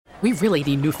We really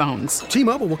need new phones.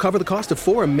 T-Mobile will cover the cost of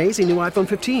 4 amazing new iPhone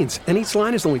 15s, and each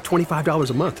line is only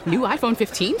 $25 a month. New iPhone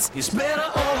 15s? It's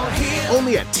better over here.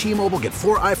 Only at T-Mobile, get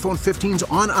 4 iPhone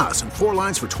 15s on us and 4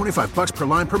 lines for $25 per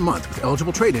line per month with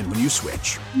eligible trade-in when you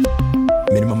switch.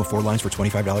 Minimum of 4 lines for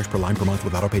 $25 per line per month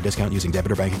with autopay discount using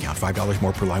debit or bank account. $5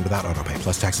 more per line without autopay,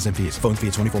 plus taxes and fees. Phone fee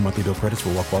at 24 monthly bill credits for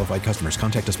well-qualified customers.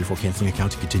 Contact us before canceling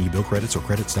account to continue bill credits or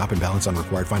credit stop and balance on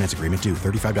required finance agreement due.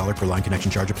 $35 per line connection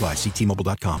charge applies. See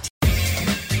T-Mobile.com.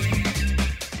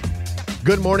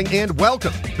 Good morning and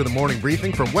welcome to the morning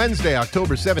briefing for Wednesday,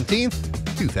 October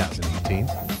 17th, 2018.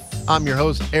 I'm your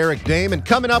host, Eric Dame, and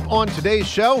coming up on today's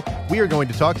show, we are going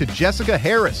to talk to Jessica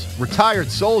Harris, retired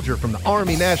soldier from the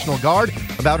Army National Guard,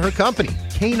 about her company,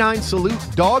 Canine Salute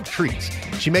Dog Treats.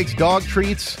 She makes dog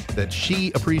treats that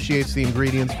she appreciates the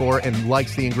ingredients for and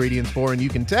likes the ingredients for, and you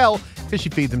can tell because she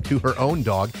feeds them to her own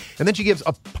dog. And then she gives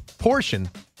a portion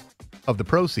of the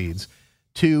proceeds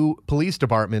to police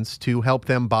departments to help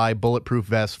them buy bulletproof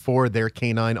vests for their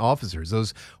canine officers,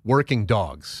 those working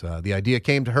dogs. The idea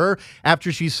came to her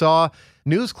after she saw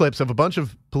news clips of a bunch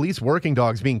of police working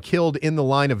dogs being killed in the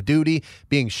line of duty,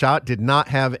 being shot, did not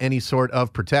have any sort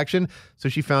of protection. So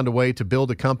she found a way to build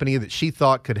a company that she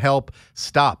thought could help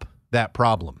stop that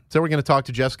problem. So we're going to talk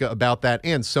to Jessica about that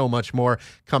and so much more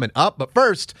coming up. But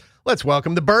first, let's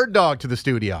welcome the bird dog to the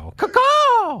studio. Caw-caw!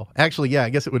 Actually, yeah, I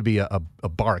guess it would be a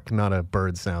bark, not a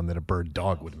bird sound that a bird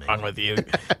dog would make. Wrong with you.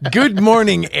 Good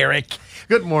morning, Eric.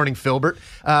 Good morning, Filbert.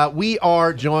 We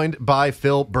are joined by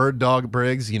Phil Bird Dog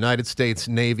Briggs, United States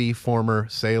Navy former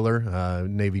sailor,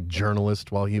 Navy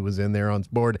journalist while he was in there on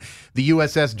board the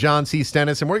USS John C.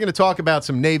 Stennis. And we're going to talk about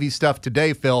some Navy stuff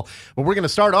today, Phil. But we're going to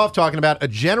start off talking about a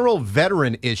general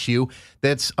veteran issue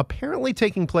that's apparently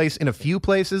taking place in a few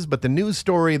places, but the news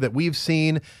story that we've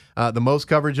seen the most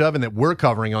coverage of and that we're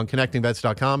covering on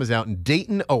ConnectingVets.com is out in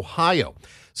Dayton, Ohio.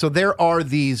 So there are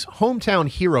these hometown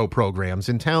hero programs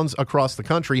in towns across the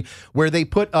country where they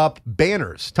put up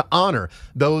banners to honor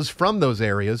those from those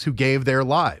areas who gave their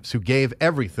lives, who gave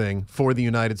everything for the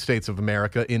United States of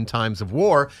America in times of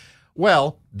war.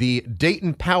 Well, the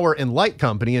Dayton Power and Light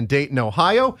Company in Dayton,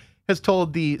 Ohio, has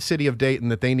told the city of Dayton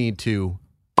that they need to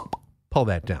pull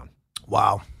that down.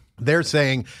 Wow. They're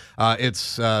saying it's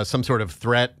some sort of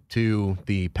threat to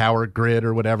the power grid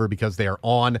or whatever because they are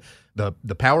on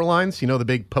the power lines. You know, the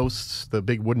big posts, the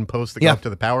big wooden posts that go up to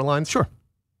the power lines? Sure.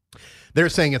 They're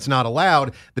saying it's not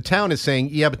allowed. The town is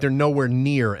saying, yeah, but they're nowhere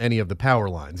near any of the power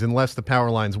lines unless the power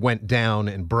lines went down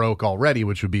and broke already,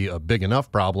 which would be a big enough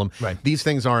problem. Right. These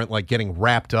things aren't like getting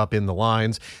wrapped up in the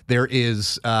lines. There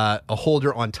is a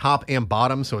holder on top and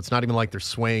bottom, so it's not even like they're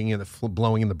swaying and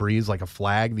blowing in the breeze like a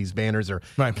flag. These banners are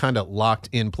kind of locked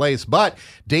in place. But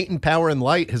Dayton Power and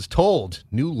Light has told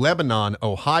New Lebanon,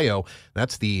 Ohio,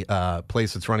 that's the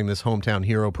place that's running this hometown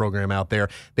hero program out there,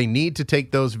 they need to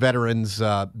take those veterans,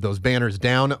 those banners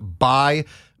down by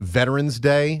Veterans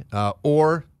Day,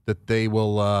 or that they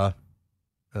will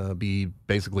be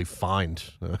basically fined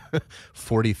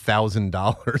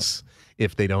 $40,000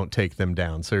 if they don't take them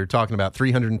down. So you're talking about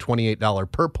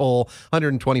 $328 per pole,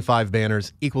 125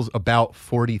 banners equals about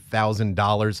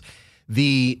 $40,000.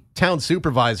 The town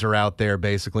supervisor out there,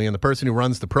 basically, and the person who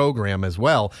runs the program as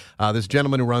well, this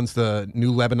gentleman who runs the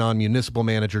New Lebanon municipal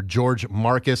manager, George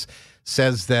Marcus,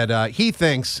 says that he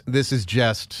thinks this is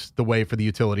just the way for the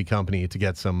utility company to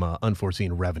get some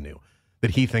unforeseen revenue,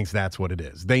 that he thinks that's what it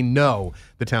is. They know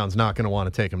the town's not going to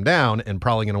want to take them down and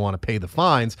probably going to want to pay the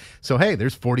fines. So, hey,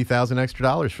 there's $40,000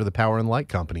 extra for the Power and Light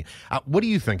Company. What do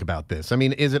you think about this? I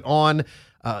mean, is it on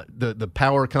the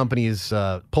power companies'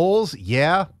 poles?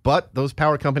 Yeah, but those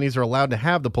power companies are allowed to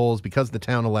have the poles because the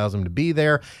town allows them to be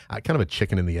there. Kind of a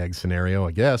chicken and the egg scenario,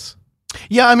 I guess.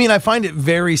 Yeah, I mean, I find it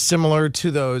very similar to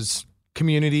those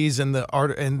communities and the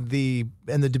art and the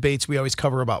debates we always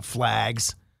cover about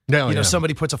flags.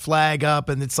 Somebody puts a flag up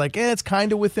and it's like, it's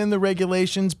kind of within the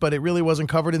regulations, but it really wasn't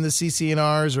covered in the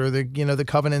CC&Rs or the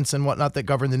covenants and whatnot that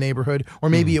govern the neighborhood. Or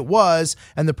maybe it was,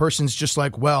 and the person's just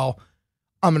like, well,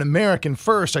 I'm an American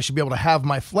first. I should be able to have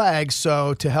my flag.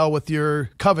 So to hell with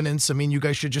your covenants. I mean, you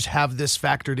guys should just have this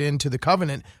factored into the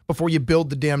covenant before you build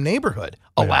the damn neighborhood.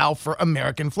 Yeah. Allow for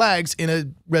American flags in a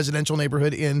residential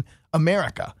neighborhood in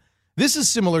America. This is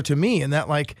similar to me in that,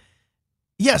 like,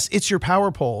 yes, it's your power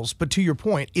poles, but to your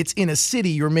point, it's in a city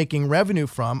you're making revenue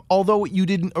from, although you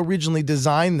didn't originally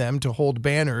design them to hold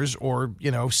banners or,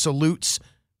 salutes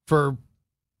for,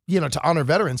 to honor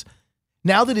veterans.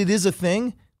 Now that it is a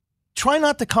thing, try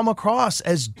not to come across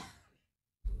as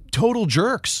total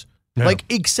jerks. Yeah. Like,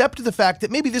 accept the fact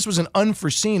that maybe this was an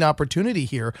unforeseen opportunity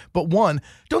here, but one,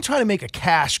 don't try to make a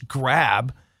cash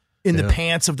grab. in the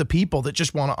pants of the people that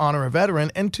just want to honor a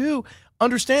veteran. And two,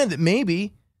 understand that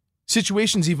maybe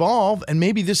situations evolve, and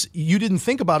maybe you didn't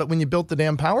think about it when you built the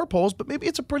damn power poles, but maybe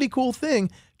it's a pretty cool thing.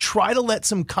 Try to let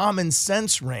some common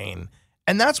sense reign.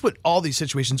 And that's what all these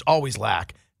situations always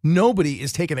lack. Nobody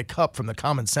is taking a cup from the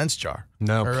common sense jar.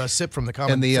 No. Or a sip from the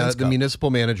common sense cup. And the municipal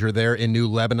manager there in New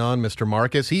Lebanon, Mr.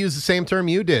 Marcus, he used the same term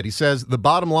you did. He says, the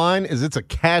bottom line is it's a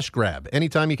cash grab.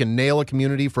 Anytime you can nail a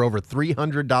community for over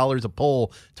 $300 a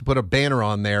pole to put a banner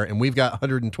on there, and we've got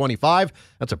 125,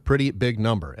 that's a pretty big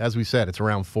number. As we said, it's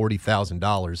around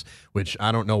 $40,000, which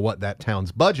I don't know what that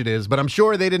town's budget is, but I'm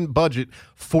sure they didn't budget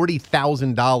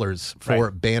 $40,000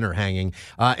 for banner hanging.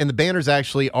 And the banners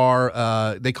actually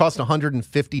are, they cost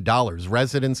 $150.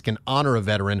 Residents can honor a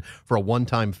veteran for a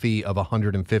one-time fee of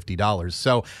 $150.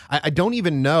 So I don't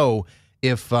even know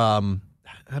if I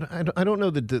don't know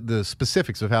the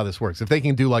specifics of how this works. If they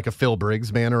can do like a Phil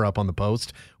Briggs banner up on the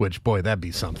post, which boy, that'd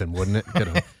be something, wouldn't it? You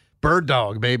know, Bird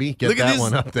Dog, baby, get that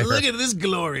one up there. Look at this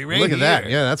glory right Look at here. that.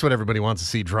 Yeah, that's what everybody wants to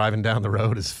see driving down the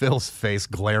road is Phil's face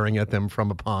glaring at them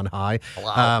from upon high.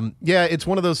 Wow. Yeah, it's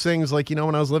one of those things like,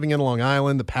 when I was living in Long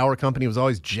Island, the power company was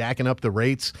always jacking up the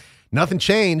rates. Nothing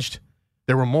changed.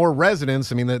 There were more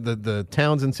residents. I mean, the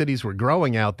towns and cities were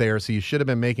growing out there, so you should have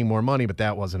been making more money, but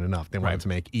that wasn't enough. They wanted to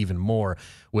make even more,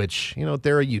 which,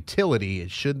 they're a utility.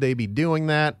 Should they be doing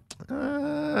that?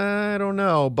 I don't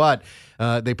know, but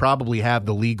they probably have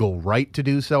the legal right to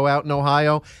do so out in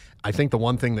Ohio. I think the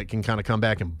one thing that can kind of come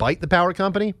back and bite the power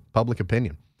company, public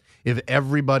opinion. If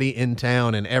everybody in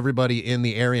town and everybody in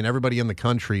the area and everybody in the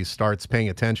country starts paying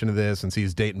attention to this and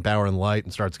sees Dayton Power and Light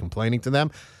and starts complaining to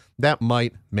them, that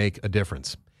might make a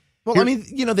difference. Well, I mean,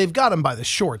 they've got them by the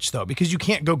shorts, though, because you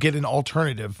can't go get an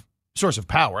alternative source of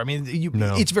power. I mean,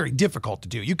 it's very difficult to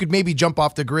do. You could maybe jump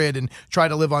off the grid and try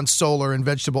to live on solar and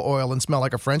vegetable oil and smell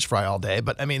like a French fry all day.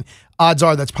 But, I mean, odds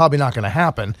are that's probably not going to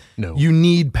happen. No. You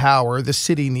need power. The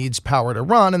city needs power to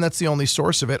run, and that's the only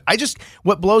source of it.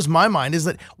 What blows my mind is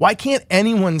that why can't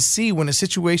anyone see when a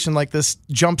situation like this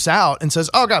jumps out and says,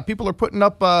 oh, God, people are putting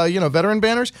up, veteran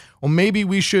banners? Well, maybe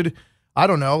we should, I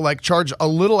don't know, charge a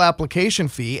little application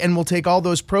fee, and we'll take all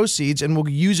those proceeds and we'll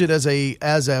use it as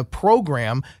a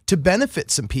program to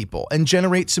benefit some people and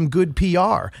generate some good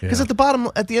PR. Because at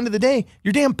the end of the day,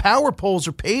 your damn power poles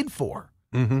are paid for.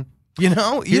 Mm-hmm. You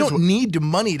don't need the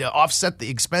money to offset the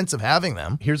expense of having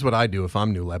them. Here's what I do if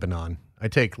I'm New Lebanon. I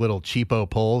take little cheapo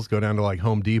poles, go down to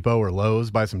Home Depot or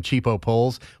Lowe's, buy some cheapo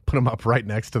poles, put them up right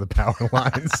next to the power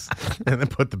lines, and then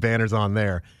put the banners on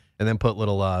there. And then put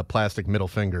little plastic middle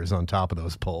fingers on top of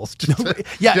those poles.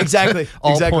 Exactly.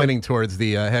 All pointing towards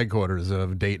the headquarters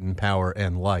of Dayton Power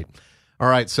and Light. All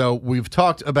right, so we've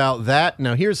talked about that.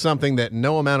 Now, here's something that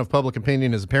no amount of public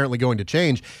opinion is apparently going to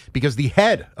change, because the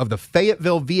head of the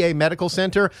Fayetteville VA Medical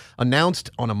Center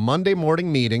announced on a Monday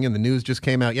morning meeting, and the news just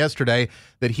came out yesterday,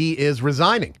 that he is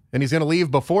resigning, and he's going to leave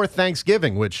before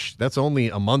Thanksgiving, which that's only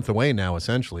a month away now,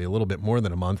 essentially, a little bit more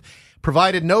than a month.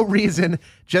 Provided no reason,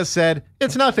 just said,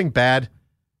 it's nothing bad,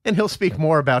 and he'll speak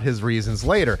more about his reasons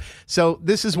later. So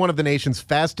this is one of the nation's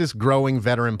fastest growing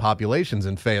veteran populations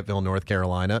in Fayetteville, North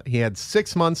Carolina. He had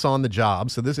 6 months on the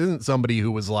job, so this isn't somebody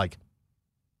who was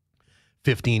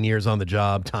 15 years on the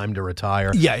job, time to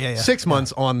retire. Yeah. 6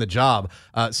 months on the job.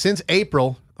 Since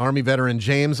April, Army veteran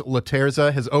James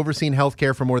Laterza has overseen health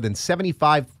care for more than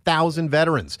 75,000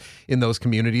 veterans in those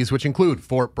communities, which include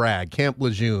Fort Bragg, Camp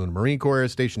Lejeune, Marine Corps Air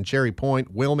Station Cherry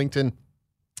Point, Wilmington.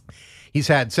 He's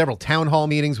had several town hall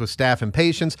meetings with staff and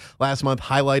patients. Last month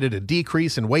highlighted a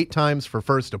decrease in wait times for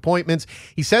first appointments.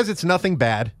 He says it's nothing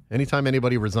bad. Anytime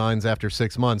anybody resigns after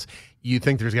 6 months, you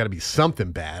think there's got to be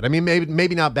something bad. I mean,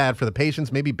 maybe not bad for the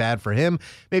patients, maybe bad for him.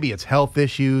 Maybe it's health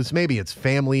issues. Maybe it's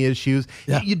family issues.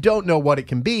 Yeah. You don't know what it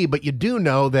can be, but you do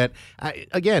know that,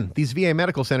 again, these VA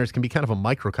medical centers can be kind of a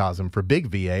microcosm for big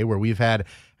VA, where we've had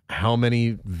how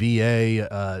many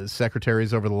VA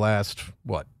secretaries over the last,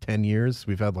 10 years?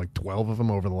 We've had 12 of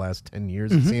them over the last 10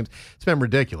 years, it seems. It's been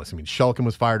ridiculous. I mean, Shulkin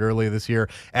was fired earlier this year.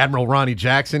 Admiral Ronnie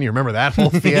Jackson, you remember that whole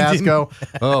fiasco?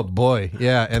 Oh, boy.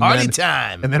 Yeah. And Party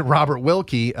time. And then Robert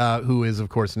Wilkie, who is, of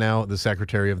course, now the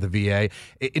secretary of the VA.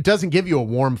 It doesn't give you a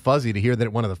warm fuzzy to hear that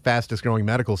at one of the fastest growing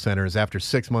medical centers, after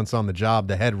 6 months on the job,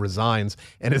 the head resigns,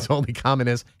 and his only comment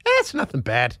is, it's nothing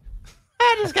bad.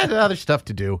 I just got other stuff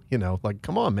to do.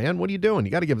 Come on, man. What are you doing?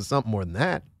 You got to give us something more than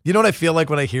that. You know what I feel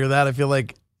like when I hear that? I feel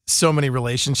like so many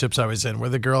relationships I was in where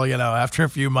the girl, after a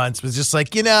few months was just like,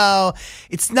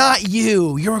 it's not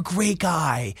you. You're a great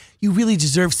guy. You really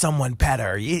deserve someone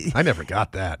better. I never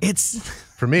got that.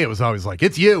 For me, it was always like,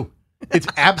 it's you. It's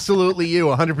absolutely you,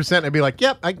 100%. I'd be like,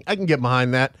 yep, I can get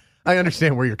behind that. I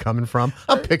understand where you're coming from.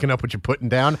 I'm picking up what you're putting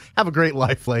down. Have a great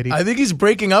life, lady. I think he's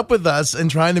breaking up with us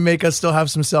and trying to make us still have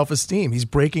some self-esteem. He's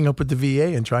breaking up with the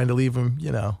VA and trying to leave him,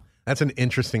 That's an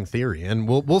interesting theory, and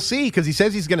we'll see, because he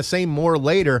says he's going to say more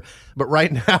later, but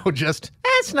right now,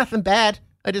 it's nothing bad.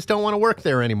 I just don't want to work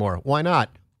there anymore. Why not?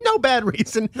 No bad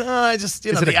reason. No, I just,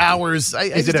 the hours.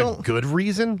 Is it a good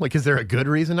reason? Like, is there a good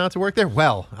reason not to work there?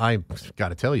 Well, I got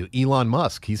to tell you, Elon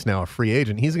Musk, he's now a free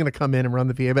agent. He's going to come in and run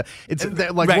the VA. But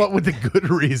What would the good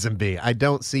reason be? I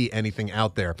don't see anything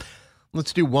out there.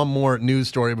 Let's do one more news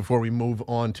story before we move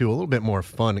on to a little bit more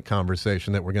fun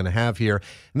conversation that we're going to have here.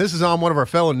 And this is on one of our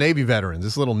fellow Navy veterans,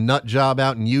 this little nut job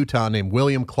out in Utah named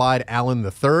William Clyde Allen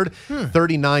III,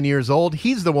 39 years old.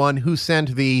 He's the one who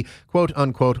sent the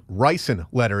quote-unquote ricin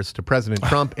letters to President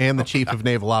Trump and the Chief of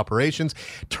Naval Operations.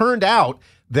 Turned out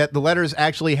that the letters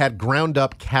actually had ground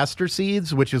up castor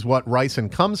seeds, which is what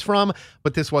ricin comes from,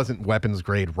 but this wasn't weapons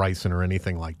grade ricin or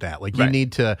anything like that. Like, you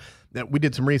need to... We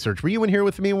did some research. Were you in here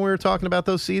with me when we were talking about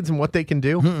those seeds and what they can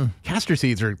do? Castor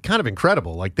seeds are kind of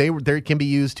incredible. Like, they can be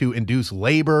used to induce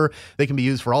labor. They can be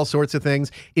used for all sorts of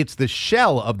things. It's the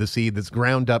shell of the seed that's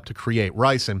ground up to create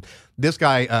ricin. This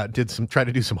guy tried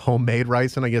to do some homemade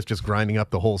ricin, I guess, just grinding up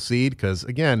the whole seed, because,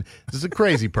 again, this is a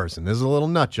crazy person. This is a little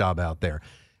nut job out there.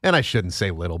 And I shouldn't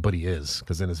say little, but he is,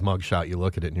 because in his mugshot, you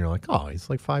look at it and you're like, oh, he's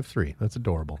like 5'3". That's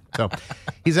adorable. So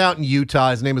he's out in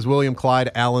Utah. His name is William Clyde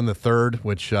Allen III,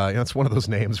 which that's one of those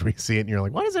names where you see it and you're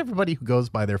like, why does everybody who goes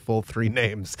by their full three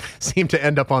names seem to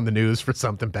end up on the news for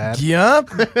something bad? Yeah.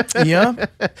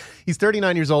 He's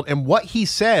 39 years old. And what he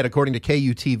said, according to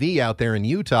KUTV out there in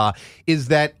Utah, is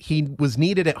that he was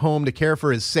needed at home to care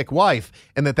for his sick wife,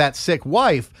 and that sick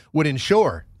wife would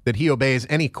ensure that he obeys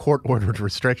any court-ordered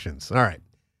restrictions. All right.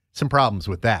 Some problems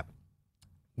with that.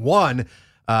 One,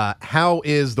 how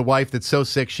is the wife that's so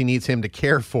sick she needs him to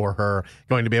care for her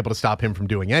going to be able to stop him from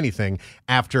doing anything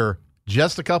after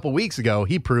just a couple weeks ago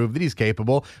he proved that he's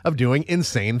capable of doing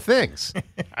insane things?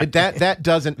 That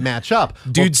doesn't match up.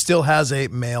 Dude still has a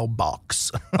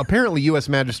mailbox. Apparently, U.S.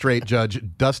 Magistrate Judge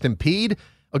Dustin Peed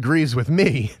agrees with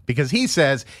me, because he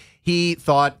says he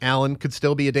thought Allen could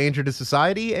still be a danger to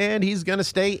society, and he's going to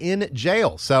stay in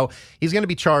jail. So he's going to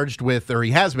be charged with, or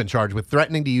he has been charged with,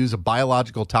 threatening to use a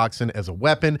biological toxin as a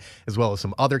weapon, as well as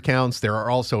some other counts. There are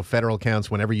also federal counts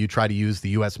whenever you try to use the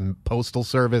U.S. Postal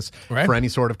Service for any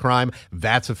sort of crime.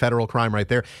 That's a federal crime right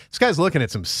there. This guy's looking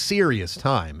at some serious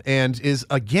time, and is,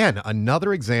 again,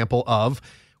 another example of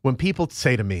when people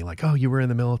say to me, like, oh, you were in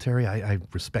the military? I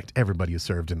respect everybody who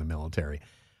served in the military.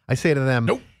 I say to them,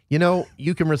 nope. You know,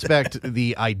 you can respect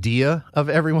the idea of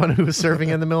everyone who is serving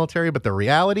in the military, but the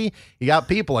reality, you got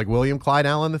people like William Clyde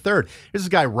Allen III. Here's this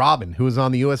guy, Robin, who was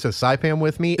on the USS Saipan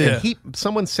with me, and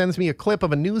someone sends me a clip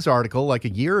of a news article like a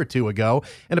year or two ago,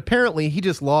 and apparently he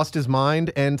just lost his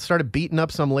mind and started beating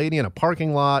up some lady in a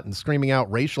parking lot and screaming out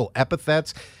racial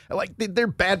epithets. Like, they're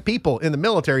bad people in the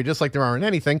military, just like there are in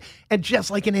anything, and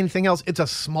just like in anything else, it's a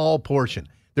small portion.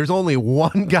 There's only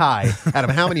one guy out of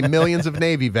how many millions of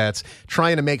Navy vets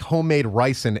trying to make homemade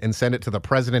ricin and send it to the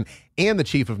president and the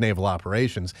Chief of Naval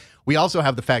Operations. We also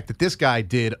have the fact that this guy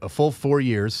did a full 4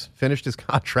 years, finished his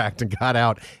contract, and got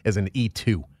out as an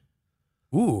E2.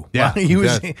 Ooh. Yeah.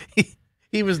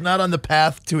 He was not on the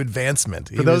path to advancement.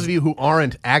 For those of you who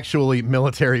aren't actually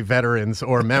military veterans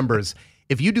or members,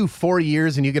 if you do 4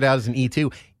 years and you get out as an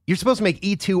E2, you're supposed to make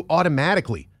E2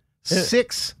 automatically.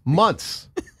 6 months.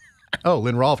 Oh,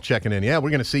 Lynn Rolfe checking in. Yeah,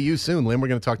 we're going to see you soon, Lynn. We're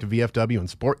going to talk to VFW and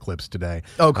Sport Clips today.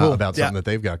 Oh, cool. About something that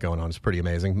they've got going on. It's pretty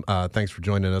amazing. Thanks for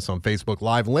joining us on Facebook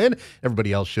Live, Lynn.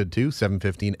 Everybody else should too.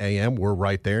 7:15 a.m. We're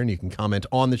right there, and you can comment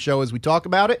on the show as we talk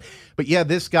about it. But yeah,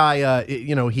 this guy,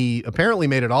 he apparently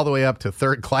made it all the way up to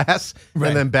third class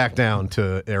and then back down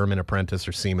to Airman Apprentice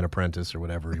or Seaman Apprentice or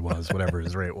whatever he was, whatever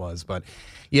his rate was. But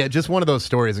yeah, just one of those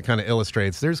stories that kind of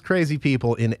illustrates there's crazy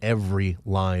people in every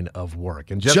line of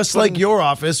work. And just like your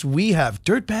office, we have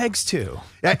dirtbags too.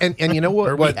 And you know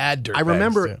what? We had dirtbags. I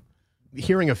remember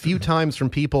hearing a few times from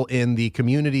people in the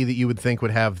community that you would think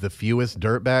would have the fewest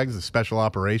dirtbags, the special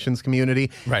operations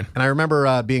community. Right. And I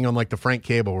remember being on like the Frank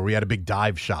Cable where we had a big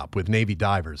dive shop with Navy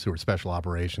divers who were special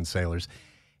operations sailors.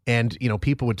 And,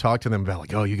 people would talk to them about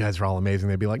like, oh, you guys are all amazing.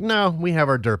 They'd be like, no, we have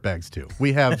our dirtbags too.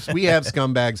 We have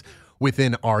scumbags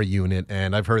within our unit,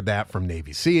 and I've heard that from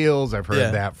Navy SEALs. I've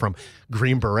heard that from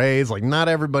Green Berets. Like, not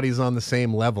everybody's on the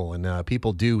same level, and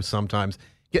people do sometimes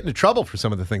get into trouble for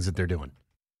some of the things that they're doing.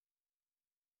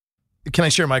 Can I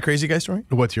share my crazy guy story?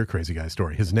 What's your crazy guy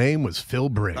story? His name was Phil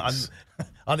Briggs.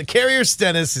 On the carrier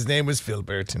Stennis, his name was Phil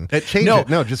Burton. It changed it.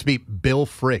 No, just be Bill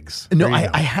Friggs. No,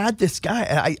 I had this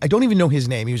guy. I don't even know his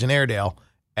name. He was in Airedale,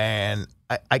 and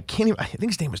I can't even. I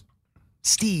think his name was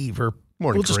Steve, or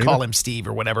Morning, we'll just Karina. call him Steve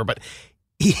or whatever. But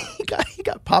he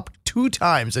got popped 2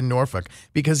 times in Norfolk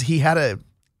because he had a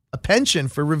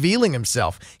penchant for revealing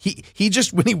himself. He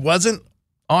just, when he wasn't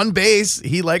on base,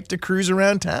 he liked to cruise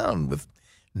around town with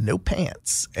no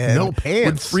pants. And No pants?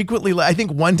 would frequently, I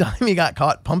think one time he got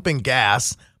caught pumping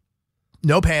gas,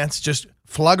 no pants, just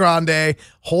flagrante,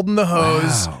 holding the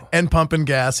hose and pumping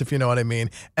gas, if you know what I mean.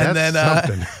 And That's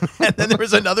then something. and then there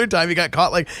was another time he got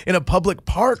caught like in a public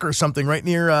park or something right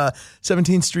near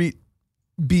 17th Street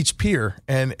Beach Pier,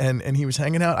 and he was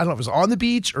hanging out. I don't know if it was on the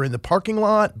beach or in the parking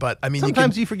lot, but I mean,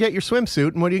 Sometimes you forget your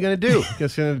swimsuit, and what are you going to do?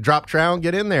 Just going to drop trow and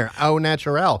get in there. Au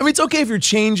natural. I mean, it's okay if you're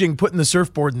changing, putting the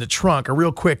surfboard in the trunk, or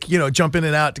real quick, jump in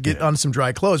and out to get on some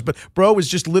dry clothes. But bro was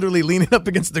just literally leaning up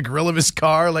against the grill of his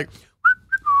car, like.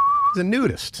 He's a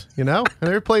nudist, And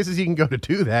there are places you can go to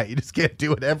do that. You just can't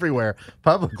do it everywhere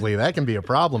publicly. That can be a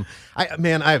problem. I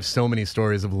have so many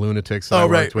stories of lunatics that I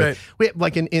worked with. Right. We had,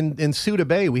 like in Suda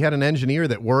Bay, we had an engineer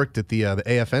that worked at the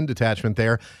AFN detachment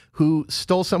there who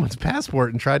stole someone's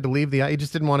passport and tried to leave he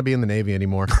just didn't want to be in the Navy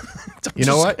anymore. You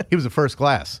know what? He was a first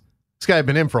class. This guy had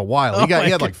been in for a while. He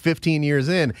had like 15 years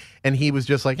in, and he was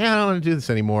just like, I don't want to do this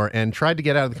anymore, and tried to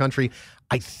get out of the country.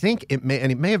 I think it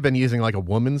may have been using like a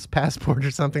woman's passport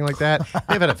or something like that.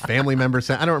 May have had a family member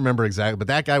sent. I don't remember exactly, but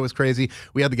that guy was crazy.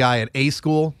 We had the guy at A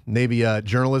school, Navy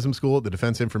journalism school, the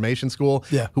Defense Information School,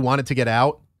 who wanted to get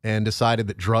out and decided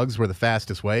that drugs were the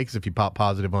fastest way, because if you pop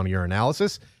positive on your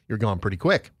analysis, you're gone pretty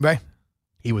quick. Right.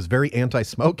 He was very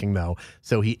anti-smoking, though,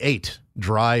 so he ate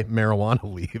dry marijuana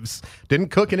leaves. Didn't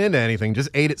cook it into anything, just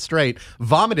ate it straight,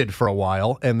 vomited for a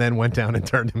while, and then went down and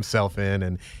turned himself in,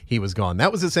 and he was gone.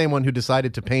 That was the same one who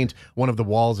decided to paint one of the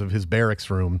walls of his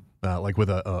barracks room, like with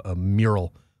a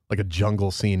mural, like a jungle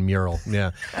scene mural.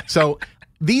 Yeah. So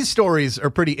these stories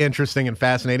are pretty interesting and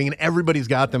fascinating, and everybody's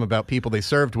got them about people they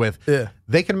served with. Yeah.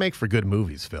 They can make for good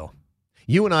movies, Phil.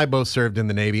 You and I both served in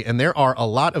the Navy, and there are a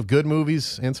lot of good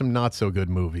movies and some not so good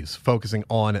movies focusing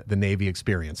on the Navy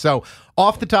experience. So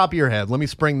off the top of your head, let me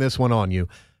spring this one on you.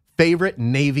 Favorite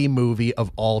Navy movie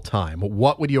of all time.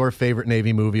 What would your favorite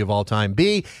Navy movie of all time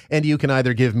be? And you can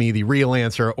either give me the real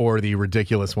answer or the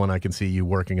ridiculous one I can see you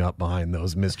working up behind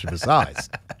those mischievous eyes.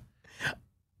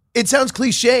 It sounds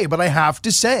cliche, but I have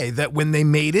to say that when they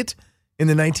made it in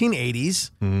the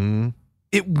 1980s,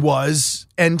 it was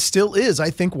and still is, I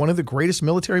think, one of the greatest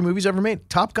military movies ever made.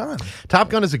 Top Gun. Top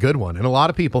Gun is a good one, and a lot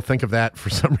of people think of that for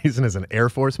some reason as an Air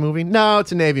Force movie. No,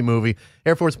 it's a Navy movie.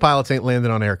 Air Force pilots ain't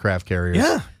landing on aircraft carriers.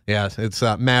 Yeah, it's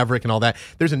Maverick and all that.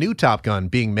 There's a new Top Gun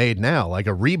being made now, like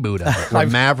a reboot of it, where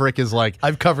Maverick is like...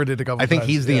 I've covered it a couple times. I think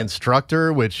he's the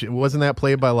instructor, which wasn't that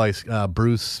played by like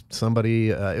Bruce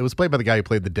somebody? It was played by the guy who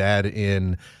played the dad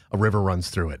in A River Runs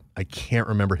Through It. I can't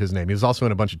remember his name. He was also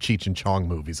in a bunch of Cheech and Chong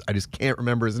movies. I just can't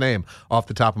remember his name off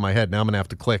the top of my head. Now I'm going to have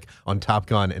to click on Top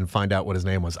Gun and find out what his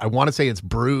name was. I want to say it's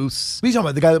Bruce. What are you talking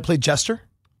about? The guy that played Jester?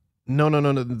 No.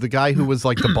 The guy who was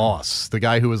like the boss. The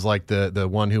guy who was like the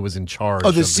one who was in charge.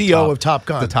 Oh, the CEO of Top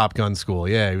Gun. The Top Gun school.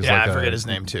 Yeah, he was like I forget his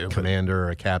name too. Commander or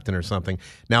a captain or something.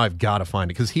 Now I've got to find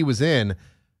it because he was in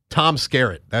Tom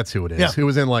Skerritt. That's who it is. Yeah. Who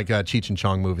was in like Cheech and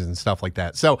Chong movies and stuff like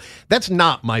that. So that's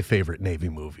not my favorite Navy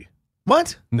movie.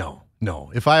 What? No.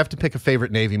 If I have to pick a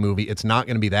favorite Navy movie, it's not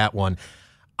going to be that one.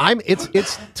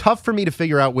 It's tough for me to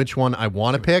figure out which one I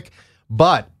want to pick,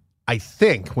 but I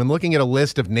think when looking at a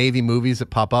list of Navy movies that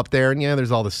pop up there, and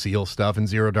there's all the SEAL stuff, and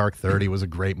Zero Dark 30 was a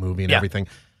great movie and everything.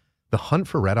 The Hunt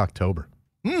for Red October.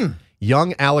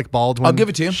 Young Alec Baldwin. I'll give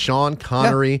it to you. Sean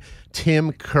Connery,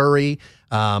 Tim Curry.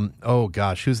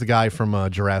 Who's the guy from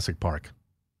Jurassic Park?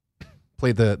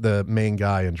 Played the main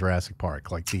guy in Jurassic Park,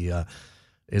 like the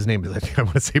his name is, I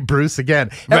want to say Bruce again.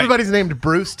 Right. Everybody's named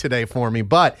Bruce today for me,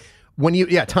 but when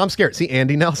Tom Skerritt. See,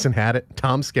 Andy Nelson had it.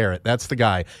 Tom Skerritt. That's the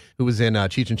guy who was in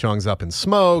Cheech and Chong's Up in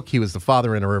Smoke. He was the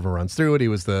father in A River Runs Through It. He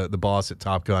was the boss at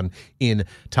Top Gun in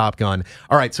Top Gun.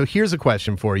 All right, so here's a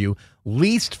question for you.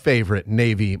 Least favorite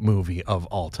Navy movie of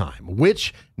all time.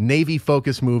 Which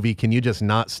Navy-focused movie can you just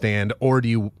not stand, or do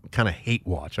you kind of hate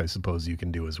watch, I suppose you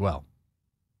can do as well?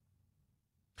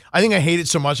 I think I hate it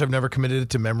so much I've never committed it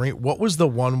to memory. What was the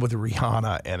one with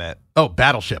Rihanna in it? Oh,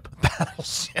 Battleship.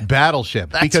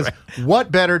 Battleship. Because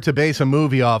what better to base a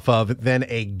movie off of than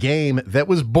a game that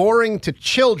was boring to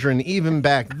children even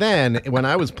back then when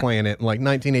I was playing it in like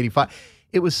 1985.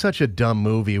 It was such a dumb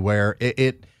movie where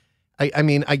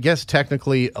I guess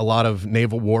technically a lot of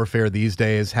naval warfare these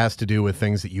days has to do with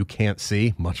things that you can't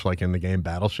see, much like in the game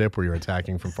Battleship where you're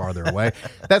attacking from farther away.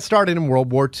 That started in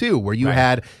World War II where you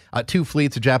had two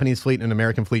fleets, a Japanese fleet and an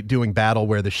American fleet doing battle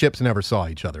where the ships never saw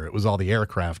each other. It was all the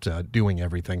aircraft doing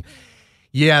everything.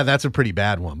 Yeah, that's a pretty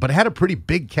bad one, but it had a pretty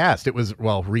big cast. It was,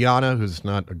 Rihanna, who's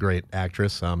not a great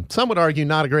actress. Some would argue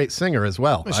not a great singer as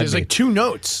well. She's like 2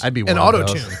 notes. I'd be an one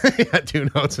auto-tune. Yeah, 2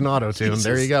 notes and auto-tune.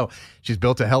 There you go. She's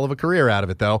built a hell of a career out of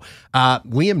it, though.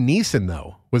 Liam Neeson,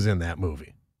 though, was in that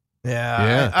movie.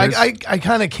 Yeah, I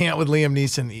kind of can't with Liam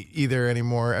Neeson either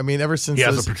anymore. I mean, ever since he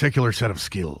has a particular set of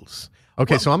skills.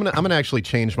 Okay, so I'm gonna actually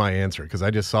change my answer because I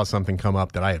just saw something come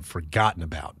up that I had forgotten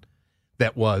about.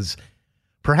 That was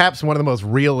perhaps one of the most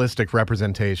realistic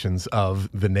representations of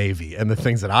the Navy and the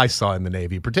things that I saw in the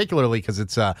Navy, particularly because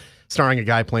it's starring a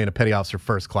guy playing a petty officer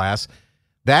first class.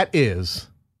 That is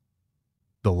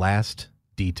The Last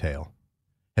Detail.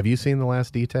 Have you seen The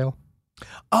Last Detail?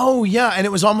 Oh, yeah, and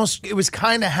it was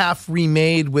kind of half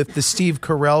remade with the Steve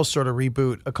Carell sort of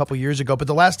reboot a couple years ago. But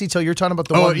The Last Detail, you're talking about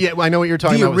the one. Oh, yeah, I know what you're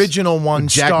talking about. The original one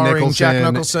starring Jack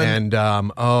Nicholson. And,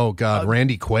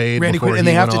 Randy Quaid. And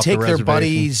they have to take their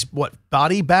buddy's,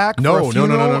 body back for a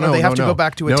funeral? No. They have to go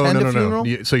back to attend a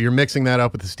funeral? So you're mixing that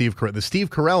up with the Steve Carell. The Steve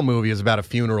Carell movie is about a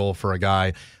funeral for a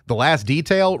guy. The Last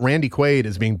Detail, Randy Quaid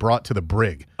is being brought to the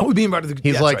brig. Oh, being brought to the...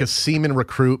 He's like a seaman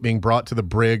recruit being brought to the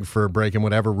brig for breaking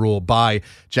whatever rule by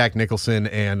Jack Nicholson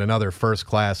and another first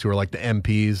class who are like the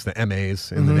MPs, the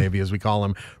MAs in the Navy, as we call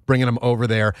them, bringing them over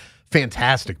there.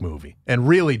 Fantastic movie. And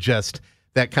really just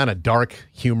that kind of dark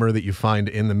humor that you find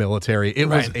in the military. It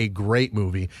was a great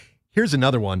movie. Here's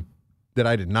another one that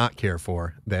I did not care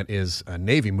for that is a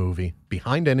Navy movie,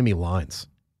 Behind Enemy Lines.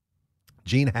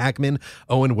 Gene Hackman,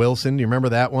 Owen Wilson. Do you remember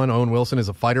that one? Owen Wilson is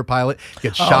a fighter pilot,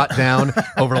 gets shot down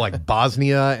over like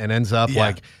Bosnia and ends up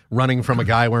like running from a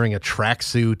guy wearing a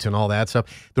tracksuit and all that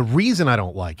stuff. The reason I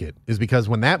don't like it is because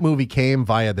when that movie came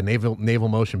via the Naval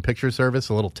Motion Picture Service,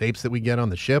 the little tapes that we get on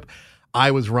the ship,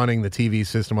 I was running the TV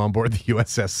system on board the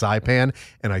USS Saipan,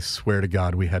 and I swear to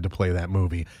God we had to play that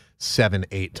movie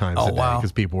 7-8 times a day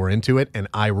because people were into it, and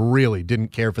I really didn't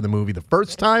care for the movie the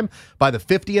first time. By the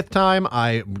 50th time,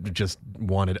 I just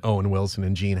wanted Owen Wilson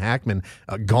and Gene Hackman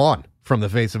gone from the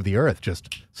face of the earth.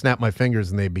 Just snap my fingers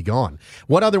and they'd be gone.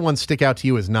 What other ones stick out to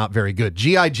you as not very good?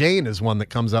 G.I. Jane is one that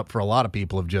comes up for a lot of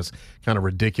people of just kind of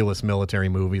ridiculous military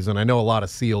movies, and I know a lot of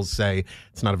SEALs say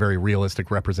it's not a very realistic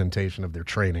representation of their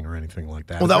training or anything like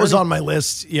that. Well, that was on my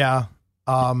list, yeah.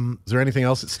 Is there anything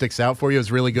else that sticks out for you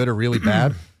as really good or really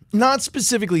bad? Not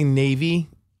specifically Navy.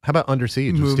 How about Under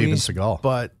Siege with Steven Seagal?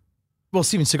 But,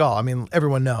 Steven Seagal, I mean,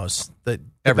 everyone knows that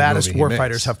the baddest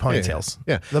warfighters have ponytails.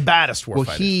 Yeah. The baddest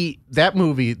warfighters. Well, that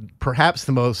movie, perhaps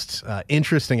the most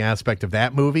interesting aspect of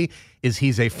that movie is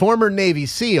he's a former Navy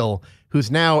SEAL who's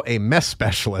now a mess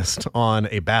specialist on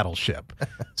a battleship.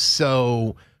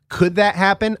 So could that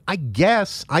happen? I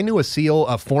guess. I knew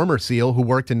a former SEAL who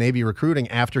worked in Navy recruiting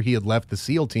after he had left the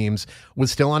SEAL teams,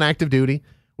 was still on active duty,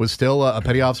 was still a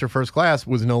petty officer first class,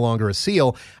 was no longer a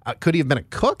SEAL. Could he have been a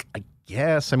cook? I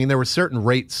guess. I mean, there were certain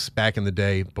rates back in the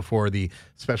day before the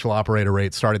special operator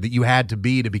rate started that you had to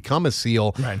be to become a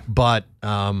SEAL. Right. But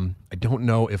I don't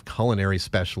know if culinary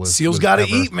specialist. SEALs got to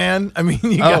eat, man. I mean,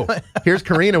 here's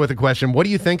Karina with a question. What do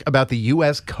you think about the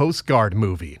U.S. Coast Guard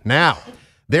movie? Now,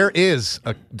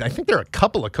 I think there are a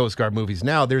couple of Coast Guard movies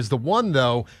now. There's the one,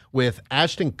 though, with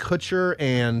Ashton Kutcher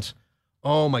and...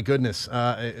 oh my goodness!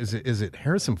 Is it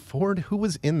Harrison Ford? Who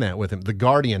was in that with him? The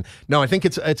Guardian. No, I think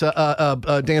it's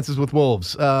Dances with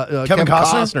Wolves. Kevin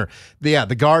Costner. Yeah,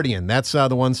 The Guardian. That's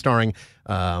the one starring.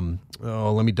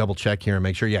 Let me double check here and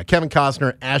make sure. Yeah, Kevin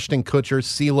Costner, Ashton Kutcher,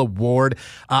 Celia Ward.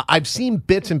 I've seen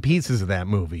bits and pieces of that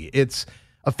movie. It's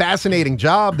a fascinating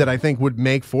job that I think would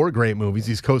make for great movies.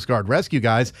 These Coast Guard rescue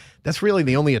guys. That's really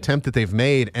the only attempt that they've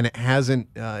made, and it hasn't.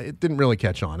 It didn't really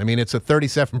catch on. I mean, it's a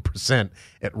 37%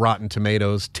 at Rotten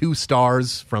Tomatoes, 2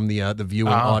 stars from the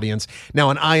viewing audience. Now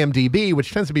on IMDb,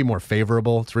 which tends to be more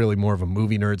favorable, it's really more of a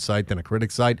movie nerd site than a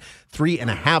critic site.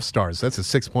 3.5 stars. That's a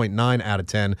 6.9 out of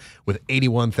 10 with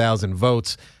 81,000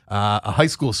 votes. A high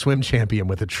school swim champion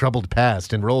with a troubled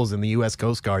past enrolls in the U.S.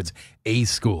 Coast Guard's A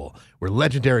School, where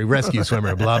legendary rescue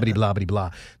swimmer, blah, blah, blah, blah,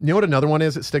 blah. You know what another one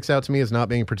is that sticks out to me as not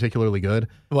being particularly good?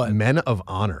 What? Men of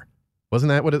Honor. Wasn't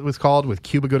that what it was called? With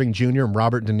Cuba Gooding Jr. and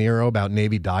Robert De Niro about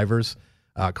Navy divers.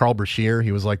 Carl Brashear,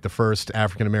 he was like the first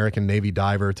African-American Navy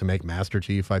diver to make Master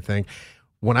Chief, I think.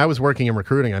 When I was working in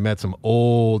recruiting, I met some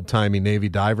old-timey Navy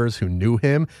divers who knew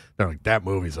him. They're like, that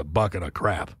movie's a bucket of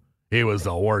crap. He was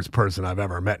the worst person I've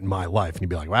ever met in my life. And you'd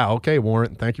be like, wow, okay,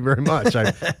 Warren, thank you very much.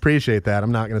 I appreciate that.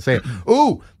 I'm not going to say it.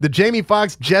 Ooh, the Jamie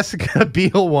Foxx, Jessica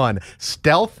Biel one.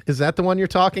 Stealth, is that the one you're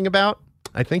talking about?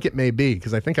 I think it may be,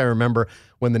 because I think I remember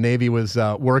when the Navy was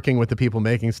working with the people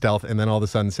making Stealth, and then all of a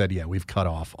sudden said, yeah, we've cut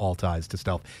off all ties to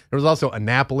Stealth. There was also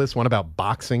Annapolis, one about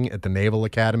boxing at the Naval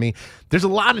Academy. There's a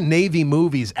lot of Navy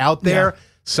movies out there. Yeah.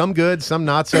 Some good, some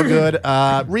not so good.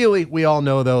 Really, we all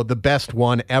know, though, the best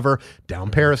one ever, Down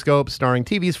Periscope, starring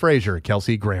TV's Frasier,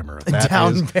 Kelsey Grammer.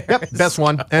 Yep, best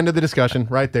one. End of the discussion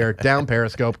right there. Down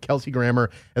Periscope, Kelsey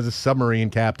Grammer as a submarine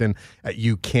captain.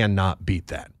 You cannot beat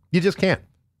that. You just can't.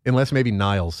 Unless maybe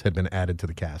Niles had been added to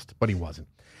the cast, but he wasn't.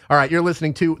 All right, you're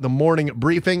listening to The Morning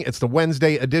Briefing. It's the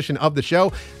Wednesday edition of the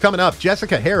show. Coming up,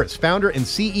 Jessica Harris, founder and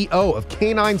CEO of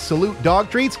Canine Salute Dog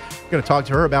Treats. We're going to talk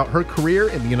to her about her career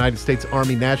in the United States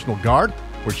Army National Guard,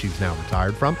 where she's now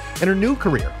retired from, and her new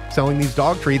career, selling these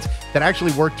dog treats that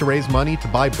actually work to raise money to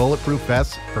buy bulletproof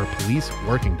vests for police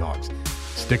working dogs.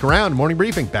 Stick around. Morning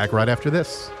Briefing, back right after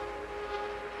this.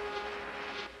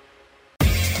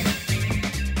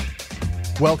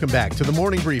 Welcome back to the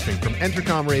Morning Briefing from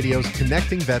Entercom Radio's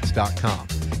ConnectingVets.com.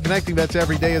 Connecting Vets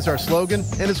every day is our slogan,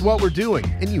 and it's what we're doing.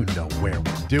 And you know where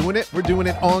we're doing it. We're doing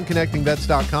it on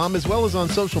ConnectingVets.com, as well as on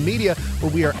social media,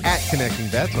 where we are at Connecting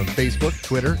Vets on Facebook,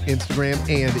 Twitter, Instagram,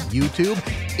 and YouTube.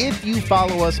 If you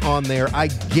follow us on there, I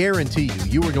guarantee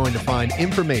you are going to find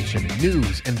information,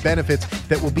 news, and benefits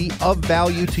that will be of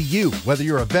value to you. Whether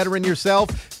you're a veteran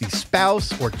yourself, the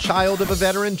spouse or child of a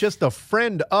veteran, just a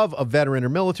friend of a veteran or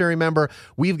military member,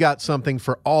 we've got something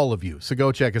for all of you. So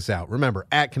go check us out. Remember,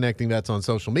 at Connecting Vets on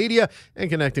social media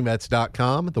and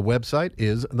ConnectingVets.com. The website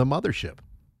is the mothership.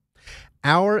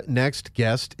 Our next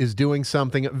guest is doing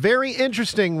something very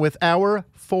interesting with our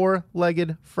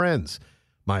four-legged friends.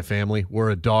 My family, we're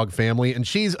a dog family, and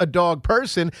she's a dog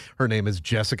person. Her name is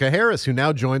Jessica Harris, who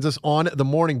now joins us on the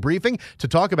Morning Briefing to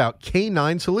talk about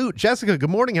Canine Salute. Jessica, good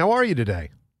morning. How are you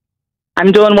today?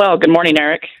 I'm doing well. Good morning,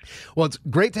 Eric. Well, it's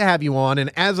great to have you on.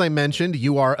 And as I mentioned,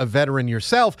 you are a veteran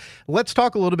yourself. Let's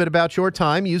talk a little bit about your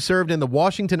time. You served in the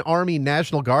Washington Army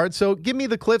National Guard. So give me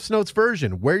the Cliff's Notes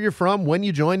version, where you're from, when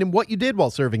you joined, and what you did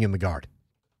while serving in the Guard.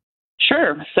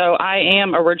 Sure. So I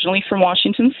am originally from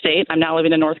Washington State. I'm now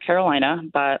living in North Carolina,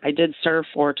 but I did serve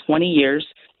for 20 years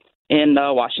in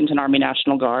the Washington Army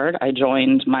National Guard. I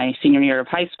joined my senior year of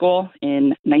high school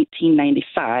in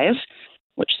 1995,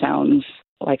 which sounds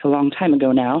like a long time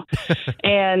ago now.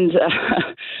 And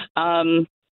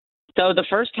so the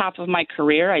first half of my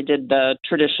career, I did the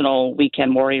traditional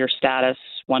weekend warrior status,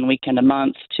 1 weekend a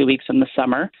month, 2 weeks in the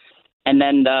summer. And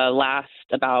then the last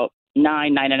about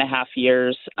 9.5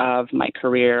 years of my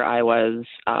career, I was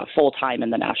full-time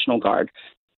in the National Guard.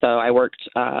 So I worked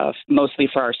mostly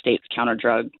for our state's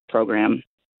counter-drug program.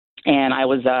 And I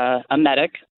was a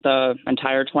medic the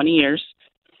entire 20 years.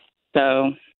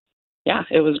 So yeah,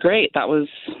 it was great. That was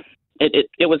it.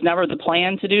 It was never the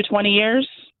plan to do 20 years.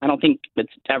 I don't think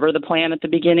it's ever the plan at the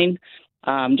beginning.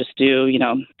 Just do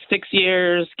 6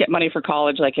 years, get money for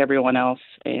college like everyone else,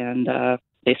 and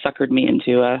they suckered me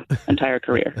into an entire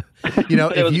career.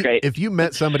 It was great. If you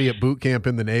met somebody at boot camp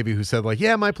in the Navy who said,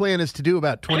 yeah, my plan is to do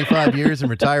about 25 years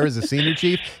and retire as a senior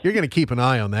chief, you're going to keep an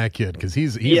eye on that kid because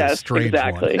he's a strange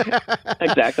one.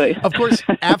 Exactly. Of course,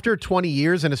 after 20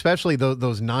 years, and especially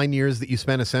those 9 years that you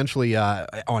spent essentially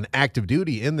on active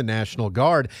duty in the National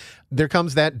Guard, there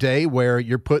comes that day where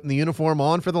you're putting the uniform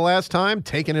on for the last time,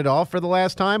 taking it off for the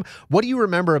last time. What do you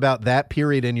remember about that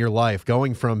period in your life,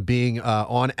 going from being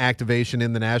on activation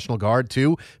in the National Guard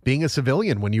to being a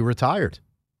civilian when you retired?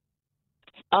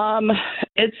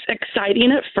 It's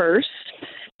exciting at first.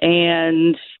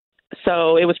 And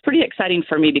so it was pretty exciting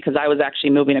for me because I was actually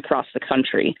moving across the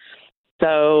country.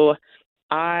 So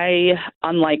I,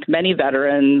 unlike many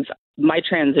veterans, my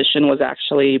transition was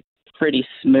actually pretty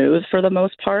smooth for the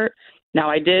most part. Now,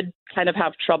 I did kind of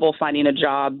have trouble finding a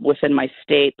job within my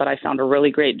state, but I found a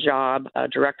really great job, a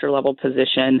director-level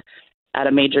position at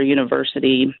a major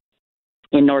university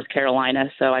in North Carolina.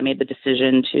 So I made the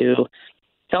decision to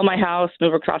sell my house,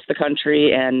 move across the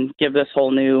country, and give this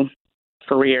whole new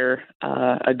career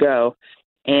a go.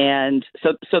 And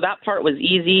so that part was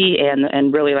easy,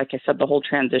 and really, like I said, the whole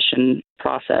transition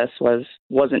process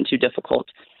wasn't too difficult.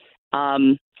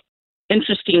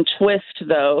 Interesting twist,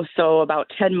 though. So about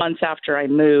 10 months after I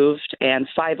moved and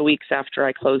 5 weeks after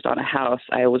I closed on a house,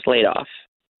 I was laid off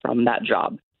from that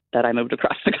job that I moved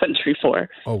across the country for.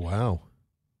 Oh, wow.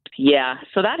 Yeah,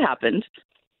 so that happened.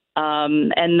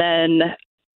 And then,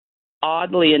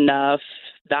 oddly enough,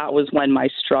 that was when my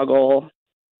struggle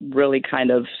really kind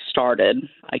of started,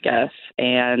 I guess.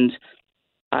 And,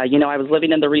 I was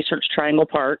living in the Research Triangle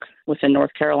Park within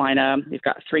North Carolina. We've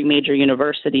got 3 major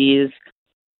universities,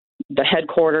 the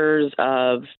headquarters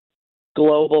of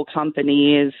global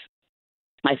companies.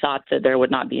 I thought that there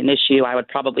would not be an issue. I would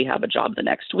probably have a job the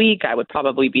next week. I would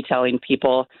probably be telling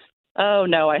people, oh,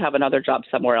 no, I have another job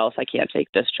somewhere else. I can't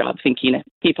take this job, thinking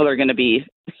people are going to be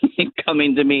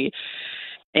coming to me.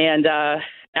 And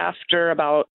after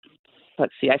about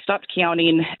let's see, I stopped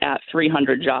counting at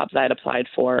 300 jobs I had applied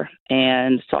for.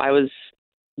 And so I was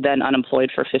then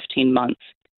unemployed for 15 months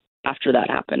after that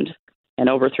happened, and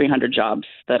over 300 jobs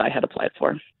that I had applied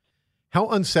for. How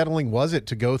unsettling was it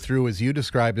to go through, as you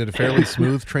described it, a fairly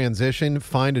smooth transition,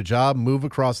 find a job, move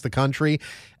across the country,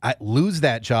 lose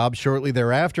that job shortly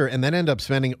thereafter, and then end up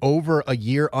spending over a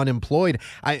year unemployed?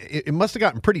 It must have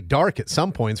gotten pretty dark at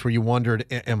some points where you wondered,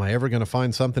 am I ever going to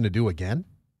find something to do again?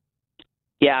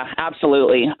 Yeah,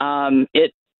 absolutely. I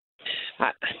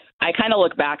kind of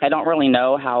look back. I don't really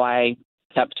know how I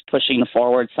kept pushing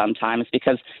forward sometimes,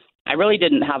 because I really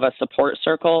didn't have a support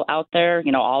circle out there.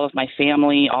 You know, all of my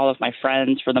family, all of my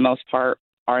friends, for the most part,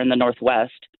 are in the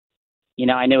Northwest. You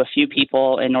know, I knew a few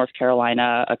people in North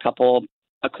Carolina, a couple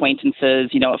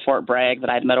acquaintances, you know, at Fort Bragg that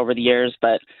I'd met over the years,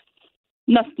 but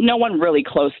no one really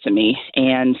close to me.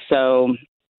 And so,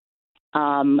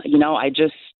 you know, I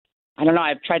don't know,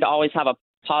 I've tried to always have a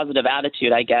positive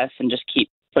attitude, I guess, and just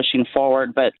keep pushing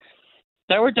forward. But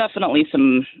there were definitely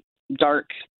some dark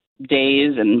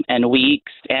days and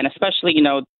weeks, and especially, you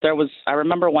know, I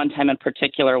remember one time in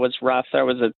particular was rough. There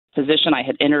was a position I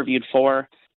had interviewed for,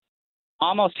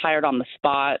 almost hired on the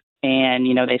spot, and,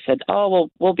 you know, they said, oh, well,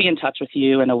 we'll be in touch with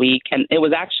you in a week. And it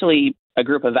was actually a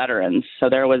group of veterans.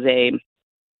 So there was a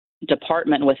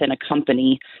department within a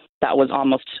company that was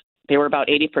they were about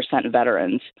 80%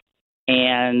 veterans.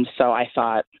 And so I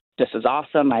thought, this is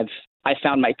awesome. I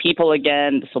found my people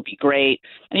again. This will be great.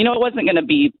 And, you know, it wasn't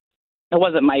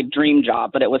my dream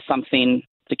job, but it was something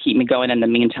to keep me going in the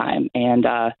meantime, and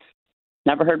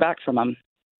never heard back from them.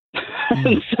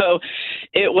 And so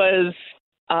it was,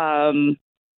 that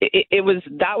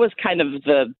was kind of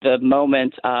the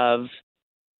moment of,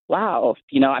 wow,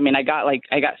 you know, I mean, I got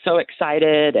so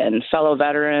excited, and fellow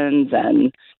veterans,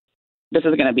 and this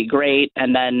is going to be great.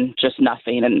 And then just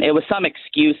nothing. And it was some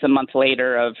excuse a month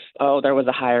later of, oh, there was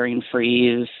a hiring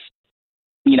freeze,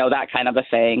 you know, that kind of a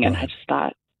thing. And I just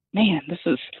thought, man, this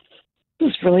is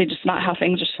really just not how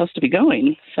things are supposed to be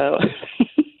going. So,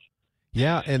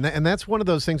 yeah, and that's one of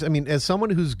those things. I mean, as someone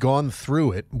who's gone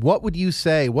through it, what would you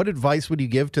say? What advice would you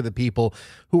give to the people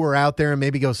who are out there and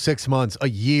maybe go 6 months, a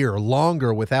year,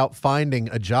 longer without finding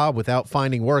a job, without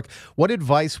finding work? What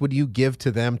advice would you give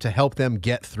to them to help them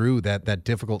get through that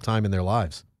difficult time in their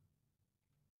lives?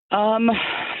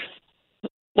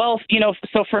 Well, you know,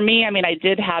 so for me, I mean, I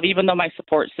did have, even though my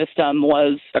support system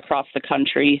was across the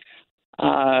country,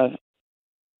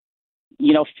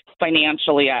 you know,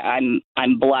 financially,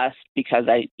 I'm blessed because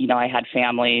I had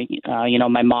family. You know,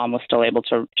 my mom was still able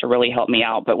to really help me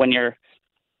out. But when you're,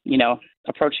 you know,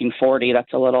 approaching 40,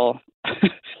 that's a little,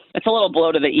 it's a little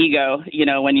blow to the ego, you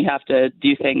know, when you have to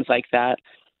do things like that.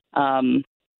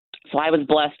 So I was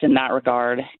blessed in that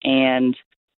regard, and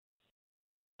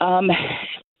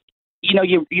you know,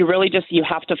 you really just, you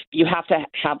have to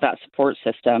have that support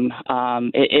system.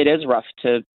 It is rough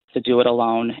to do it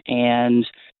alone. And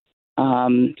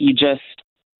you just,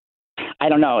 I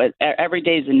don't know, every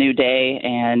day is a new day,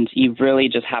 and you really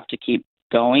just have to keep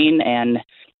going. And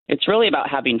it's really about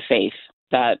having faith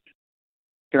that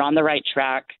you're on the right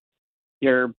track.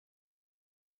 You're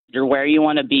where you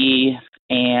want to be.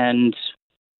 And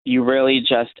you really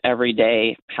just every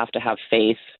day have to have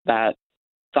faith that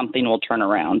something will turn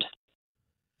around.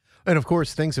 And, of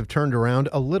course, things have turned around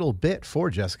a little bit for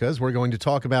Jessica, as we're going to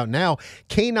talk about now.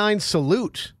 Canine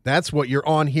Salute. That's what you're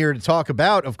on here to talk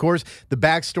about. Of course, the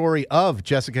backstory of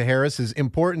Jessica Harris is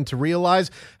important to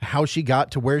realize, how she got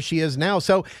to where she is now.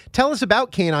 So tell us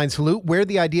about Canine Salute, where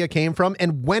the idea came from,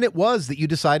 and when it was that you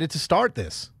decided to start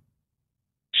this.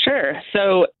 Sure.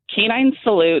 So Canine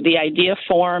Salute, the idea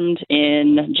formed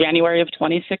in January of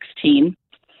 2016.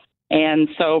 And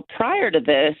so prior to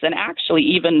this, and actually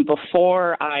even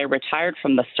before I retired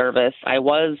from the service, I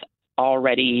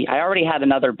already had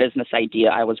another business idea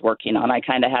I was working on. I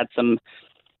kind of had some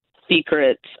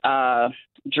secret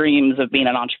dreams of being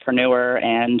an entrepreneur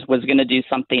and was going to do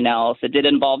something else. It did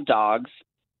involve dogs.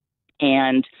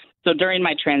 And so during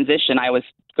my transition, I was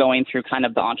going through kind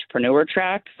of the entrepreneur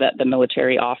track that the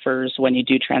military offers when you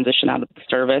do transition out of the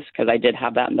service, because I did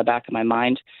have that in the back of my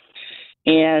mind.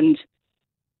 And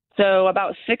so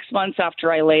about 6 months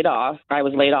after I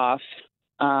was laid off,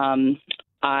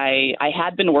 I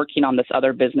had been working on this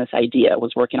other business idea,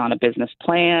 was working on a business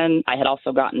plan. I had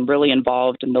also gotten really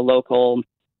involved in the local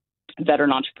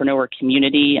veteran entrepreneur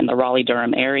community in the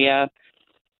Raleigh-Durham area.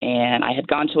 And I had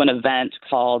gone to an event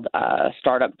called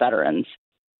Startup Veterans.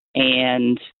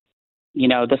 And, you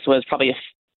know, this was probably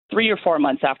 3 or 4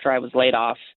 months after I was laid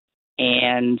off.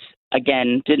 And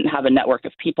again, didn't have a network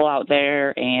of people out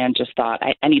there and just thought,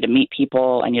 I need to meet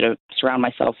people. I need to surround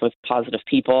myself with positive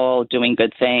people, doing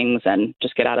good things, and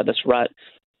just get out of this rut.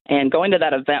 And going to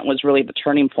that event was really the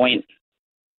turning point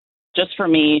just for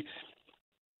me,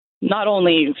 not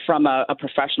only from a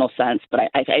professional sense, but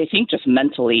I think just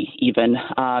mentally even.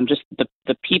 Just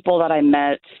the people that I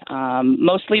met,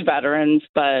 mostly veterans,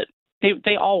 but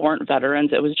they all weren't veterans.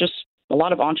 It was just a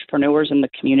lot of entrepreneurs in the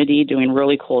community doing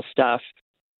really cool stuff.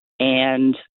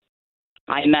 And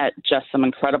I met just some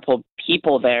incredible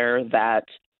people there that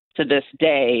to this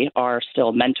day are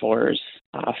still mentors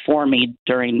for me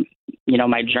during,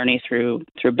 my journey through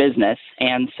business.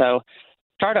 And so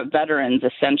Startup Veterans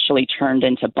essentially turned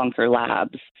into Bunker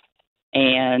Labs.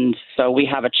 And so we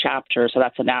have a chapter, so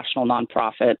that's a national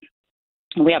nonprofit.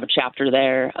 We have a chapter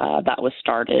there that was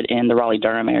started in the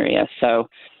Raleigh-Durham area. So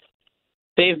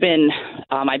they've been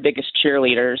my biggest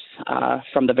cheerleaders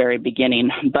from the very beginning.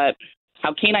 But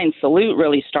how Canine Salute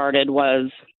really started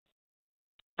was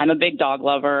I'm a big dog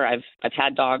lover. I've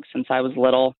had dogs since I was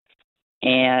little,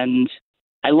 and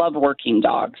I love working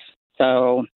dogs.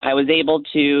 So I was able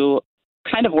to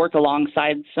kind of work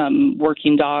alongside some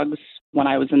working dogs when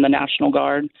I was in the National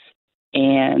Guard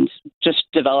and just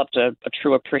developed a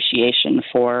true appreciation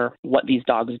for what these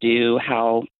dogs do,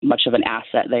 how much of an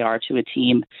asset they are to a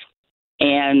team.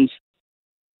 And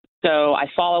so I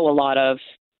follow a lot of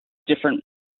different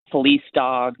police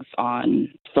dogs on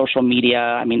social media.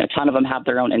 I mean, a ton of them have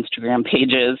their own Instagram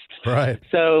pages. Right.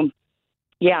 So,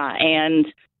 yeah, and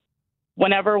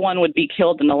whenever one would be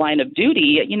killed in the line of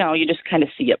duty, you just kind of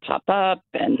see it pop up,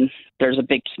 and there's a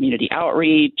big community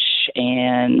outreach,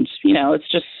 and,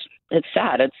 it's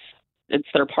sad. It's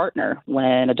their partner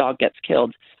when a dog gets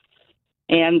killed.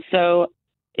 And so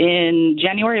in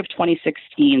January of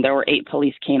 2016, there were 8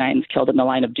 police canines killed in the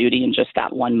line of duty in just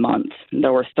that 1 month.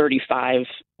 There were 35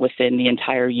 within the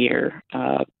entire year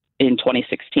in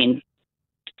 2016.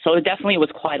 So it definitely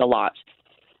was quite a lot.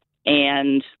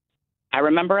 And I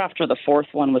remember after the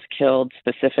 4th one was killed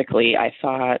specifically, I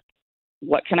thought,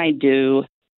 what can I do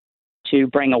to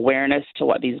bring awareness to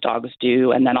what these dogs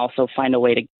do, and then also find a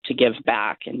way to give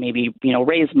back and maybe,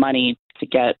 raise money to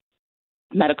get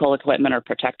medical equipment or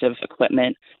protective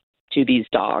equipment to these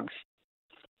dogs.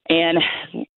 And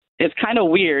it's kind of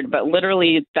weird, but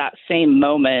literally that same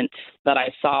moment that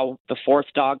I saw the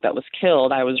 4th dog that was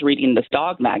killed, I was reading this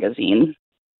dog magazine,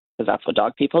 because that's what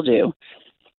dog people do.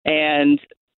 And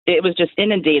it was just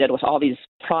inundated with all these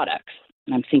products.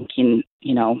 And I'm thinking,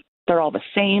 they're all the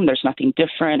same. There's nothing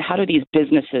different. How do these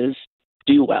businesses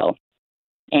do well?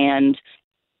 And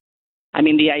I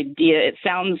mean, the idea, it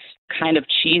sounds kind of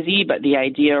cheesy, but the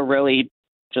idea really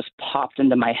just popped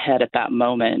into my head at that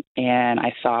moment. And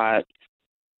I thought,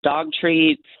 dog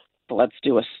treats, let's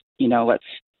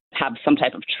have some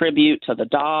type of tribute to the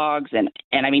dogs. And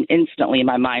I mean, instantly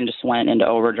my mind just went into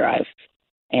overdrive.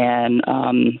 And,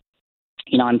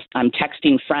 I'm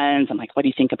texting friends. I'm like, what do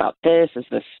you think about this? Is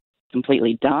this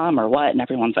completely dumb or what? And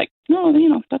everyone's like, no,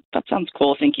 that sounds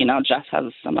cool. Thinking, Jess has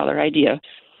some other idea.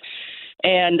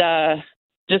 And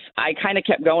I kind of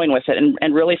kept going with it.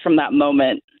 And really from that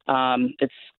moment,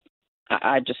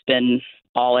 I've just been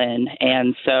all in.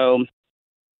 And so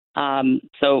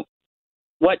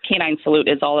what Canine Salute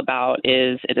is all about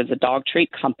is it is a dog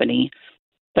treat company,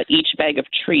 but each bag of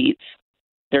treats,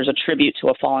 there's a tribute to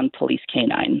a fallen police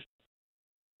canine.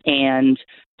 And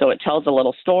so it tells a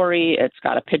little story. It's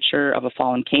got a picture of a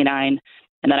fallen canine.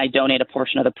 And then I donate a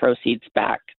portion of the proceeds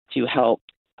back to help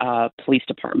police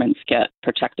departments get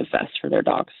protective vests for their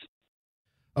dogs.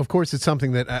 Of course, it's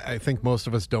something that I think most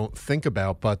of us don't think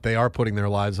about, but they are putting their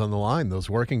lives on the line, those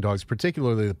working dogs,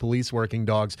 particularly the police working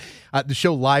dogs. The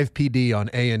show Live PD on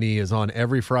A&E is on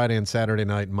every Friday and Saturday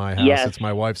night in my house. Yes. It's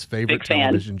my wife's favorite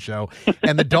television show.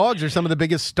 And the dogs are some of the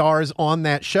biggest stars on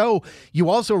that show. You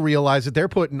also realize that they're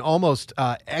put in almost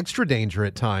extra danger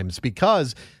at times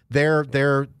because they're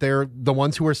the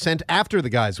ones who are sent after the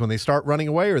guys when they start running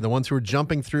away, or the ones who are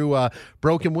jumping through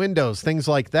broken windows, things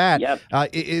like that. Yep.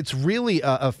 It's really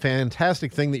a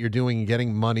fantastic thing that you're doing and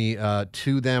getting money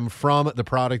to them from the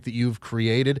product that you've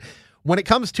created. When it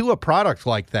comes to a product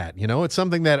like that, it's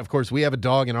something that, of course, we have a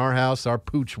dog in our house, our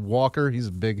Pooch Walker. He's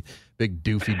a big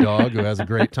doofy dog who has a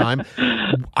great time.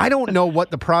 I don't know what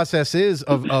the process is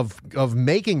of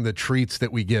making the treats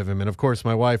that we give him. And, of course,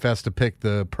 my wife has to pick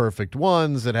the perfect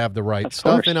ones that have the right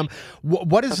stuff in them.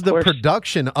 What has the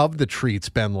production of the treats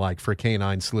been like for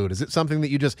Canine Salute? Is it something that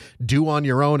you just do on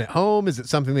your own at home? Is it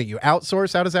something that you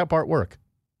outsource? How does that part work?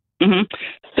 Mm-hmm.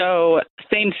 So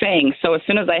same thing. So as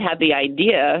soon as I had the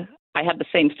idea, I had the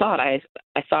same thought. I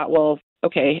thought, well,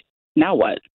 okay, now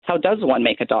what? How does one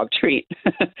make a dog treat?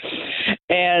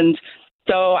 And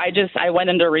so I went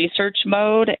into research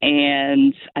mode.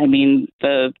 And I mean,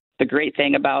 the great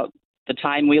thing about the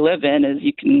time we live in is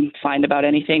you can find about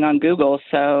anything on Google.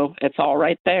 So it's all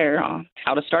right there.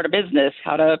 How to start a business,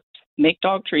 how to make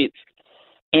dog treats.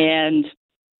 And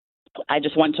I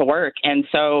just went to work. And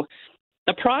so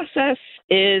the process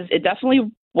it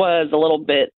definitely was a little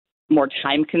bit more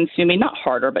time consuming, not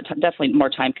harder, but definitely more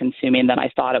time consuming than I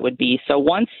thought it would be. So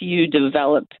once you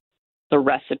develop the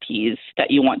recipes that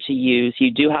you want to use,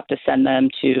 you do have to send them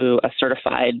to a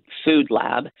certified food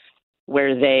lab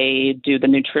where they do the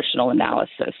nutritional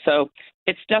analysis. So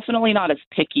it's definitely not as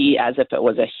picky as if it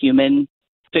was a human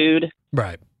food.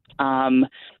 Right.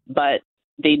 But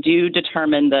they do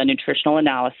determine the nutritional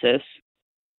analysis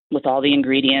with all the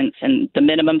ingredients and the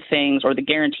minimum things, or the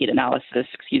guaranteed analysis,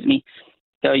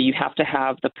 So you have to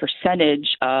have the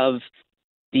percentage of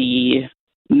the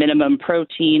minimum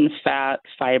protein, fat,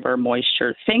 fiber,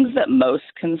 moisture, things that most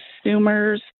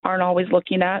consumers aren't always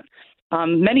looking at.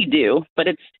 Many do, but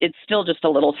it's still just a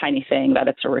little tiny thing that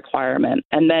it's a requirement.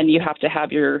 And then you have to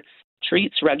have your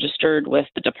treats registered with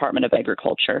the Department of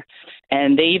Agriculture.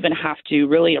 And they even have to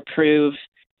really approve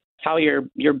how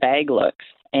your bag looks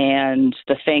and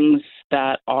the things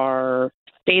that are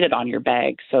stated on your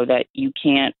bag, so that you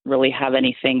can't really have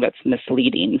anything that's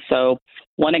misleading. So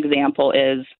one example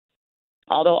is,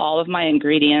 although all of my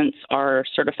ingredients are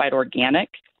certified organic,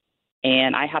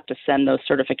 and I have to send those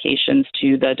certifications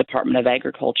to the Department of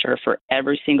Agriculture for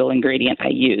every single ingredient I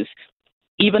use,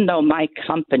 even though my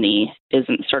company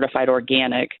isn't certified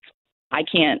organic, I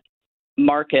can't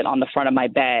mark it on the front of my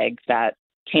bag that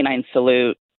Canine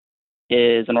Salute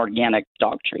is an organic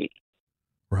dog treat.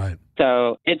 Right.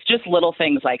 So it's just little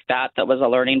things like that was a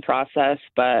learning process.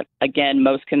 But again,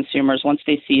 most consumers, once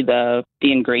they see the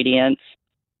ingredients,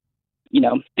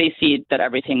 they see that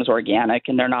everything's organic,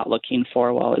 and they're not looking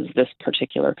for, well, is this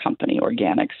particular company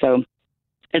organic? So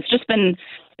it's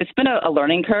been a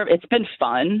learning curve. It's been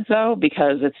fun though,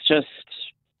 because it's just,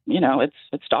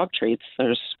 it's dog treats.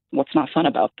 There's what's not fun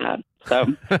about that. So,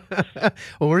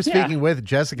 well, we're speaking with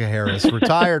Jessica Harris,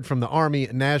 retired from the Army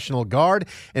National Guard,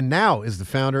 and now is the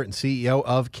founder and CEO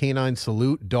of Canine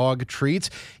Salute Dog Treats.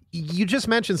 You just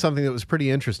mentioned something that was pretty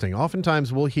interesting.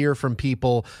 Oftentimes we'll hear from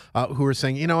people who are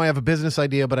saying, I have a business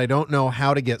idea, but I don't know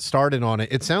how to get started on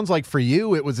it. It sounds like for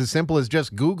you, it was as simple as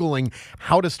just Googling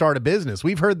how to start a business.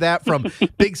 We've heard that from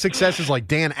big successes like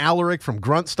Dan Alaric from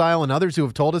Grunt Style and others who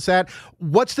have told us that.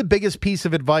 What's the biggest piece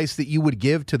of advice that you would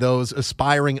give to those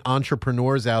aspiring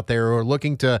entrepreneurs out there who are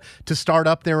looking to start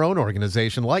up their own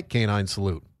organization like Canine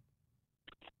Salute?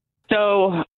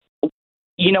 So,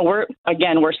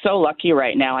 we're so lucky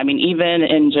right now. I mean, even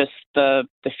in just the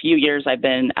few years I've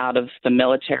been out of the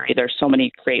military, there's so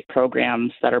many great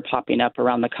programs that are popping up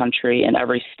around the country in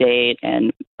every state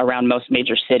and around most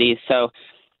major cities. So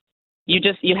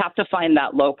you have to find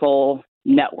that local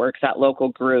network, that local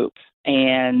group.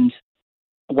 And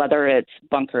whether it's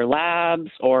Bunker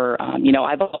Labs or,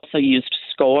 I've also used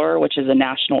SCORE, which is a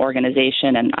national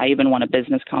organization, and I even won a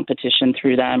business competition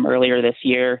through them earlier this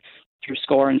year, through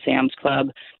SCORE and Sam's Club.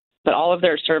 But all of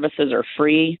their services are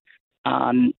free.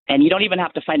 And you don't even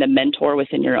have to find a mentor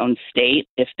within your own state.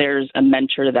 If there's a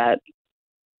mentor that,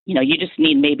 you just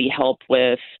need maybe help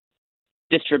with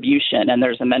distribution, and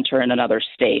there's a mentor in another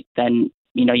state, then,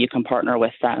 you can partner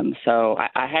with them. So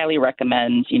I highly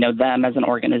recommend, them as an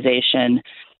organization.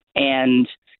 And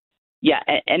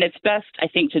and it's best, I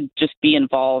think, to just be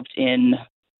involved in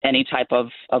any type of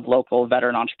local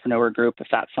veteran entrepreneur group, if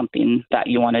that's something that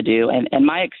you want to do. And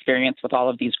my experience with all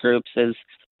of these groups is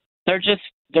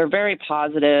they're very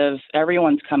positive.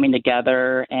 Everyone's coming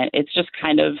together, and it's just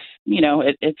kind of,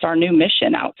 it's our new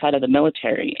mission outside of the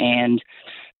military.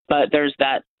 But there's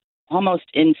that almost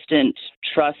instant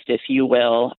trust, if you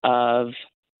will, of,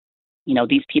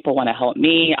 these people want to help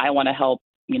me. I want to help,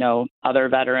 other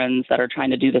veterans that are trying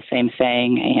to do the same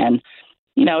thing. And,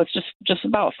 it's just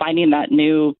about finding that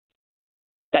new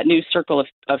circle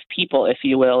of people, if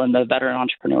you will, in the veteran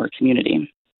entrepreneur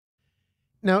community.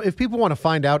 Now, if people want to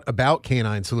find out about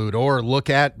Canine Salute or look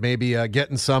at maybe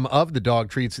getting some of the dog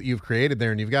treats that you've created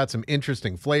there, and you've got some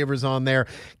interesting flavors on there,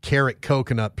 carrot,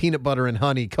 coconut, peanut butter and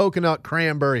honey, coconut,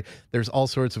 cranberry, there's all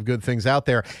sorts of good things out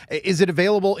there. Is it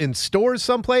available in stores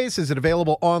someplace? Is it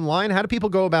available online? How do people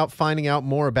go about finding out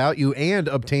more about you and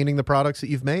obtaining the products that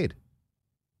you've made?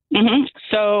 Mm-hmm.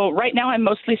 So right now I'm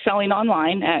mostly selling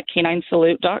online at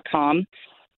caninesalute.com.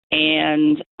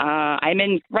 And I'm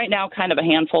in right now kind of a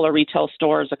handful of retail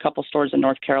stores, a couple stores in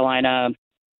North Carolina,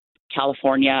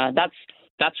 California.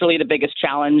 That's really the biggest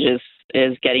challenge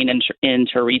is getting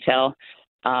into retail.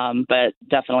 But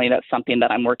definitely that's something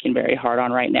that I'm working very hard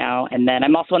on right now. And then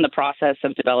I'm also in the process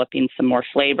of developing some more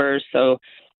flavors. So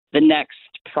the next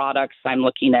products I'm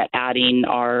looking at adding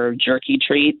are jerky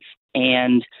treats.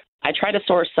 And I try to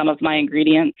source some of my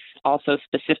ingredients also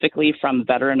specifically from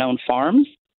veteran-owned farms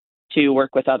to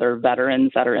work with other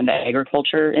veterans that are in the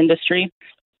agriculture industry.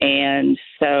 And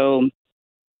so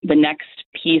the next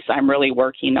piece I'm really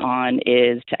working on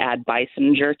is to add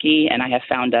bison jerky. And I have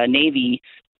found a Navy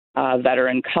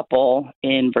veteran couple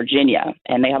in Virginia,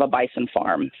 and they have a bison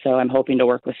farm. So I'm hoping to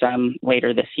work with them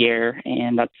later this year.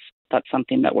 And that's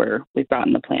something that we've got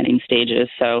in the planning stages.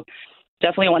 So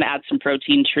definitely want to add some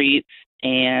protein treats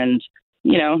and,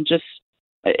 just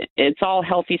it's all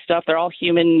healthy stuff. They're all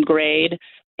human grade,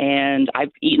 and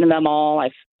I've eaten them all.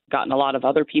 I've gotten a lot of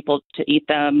other people to eat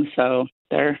them. So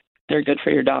they're good for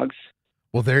your dogs.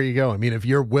 Well, there you go. I mean, if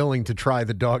you're willing to try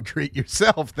the dog treat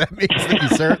yourself, that means that you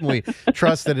certainly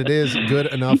trust that it is good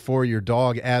enough for your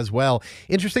dog as well.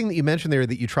 Interesting that you mentioned there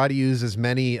that you try to use as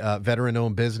many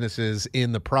veteran-owned businesses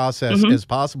in the process as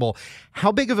possible.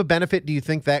 How big of a benefit do you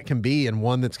think that can be, and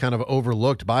one that's kind of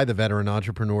overlooked by the veteran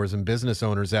entrepreneurs and business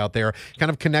owners out there, kind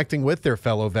of connecting with their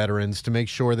fellow veterans to make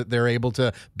sure that they're able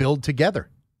to build together?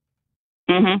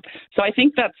 So I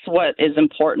think that's what is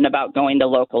important about going to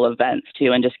local events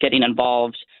too, and just getting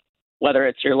involved, whether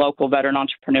it's your local veteran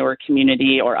entrepreneur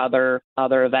community or other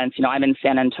events. I'm in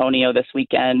San Antonio this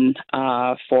weekend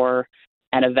for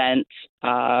an event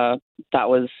that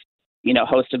was,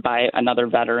 hosted by another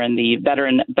veteran, the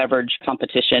Veteran Beverage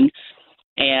Competition.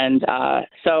 And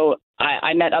so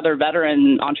I met other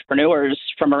veteran entrepreneurs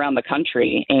from around the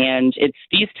country, and it's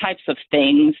these types of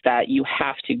things that you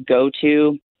have to go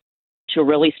to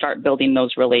really start building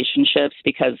those relationships,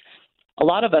 because a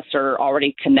lot of us are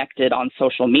already connected on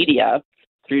social media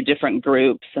through different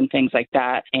groups and things like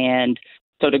that. And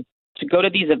so to go to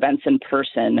these events in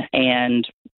person and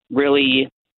really,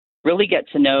 really get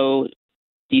to know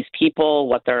these people,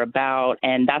 what they're about,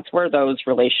 and that's where those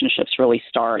relationships really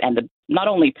start. And not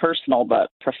only personal, but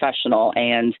professional.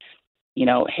 And,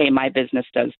 hey, my business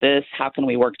does this. How can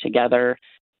we work together?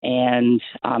 And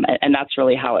that's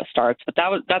really how it starts. But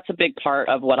that's a big part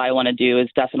of what I want to do, is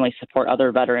definitely support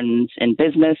other veterans in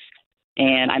business.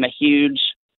 And I'm a huge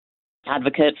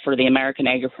advocate for the American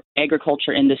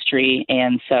agriculture industry.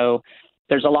 And so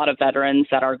there's a lot of veterans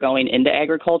that are going into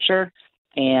agriculture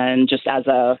and just as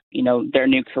their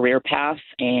new career path.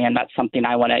 And that's something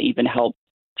I want to even help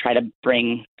try to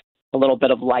bring a little bit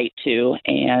of light to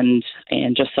and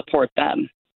just support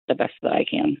them the best that I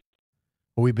can.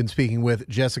 We've been speaking with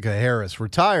Jessica Harris,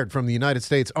 retired from the United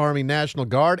States Army National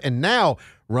Guard and now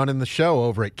running the show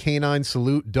over at Canine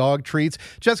Salute Dog Treats.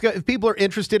 Jessica, if people are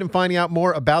interested in finding out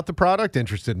more about the product,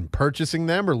 interested in purchasing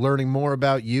them or learning more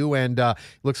about you, and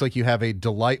looks like you have a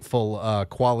delightful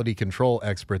quality control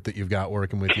expert that you've got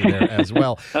working with you there as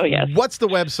well. Oh, yes. What's the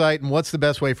website and what's the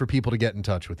best way for people to get in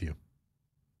touch with you?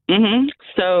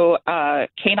 So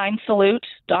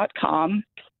caninesalute.com.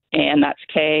 And that's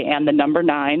K and the number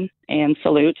 9 and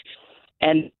salute.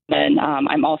 And then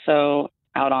I'm also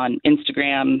out on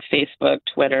Instagram, Facebook,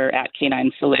 Twitter at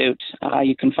Canine Salute.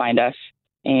 You can find us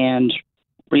and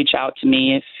reach out to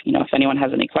me if anyone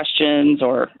has any questions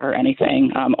or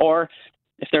anything. Or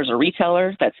if there's a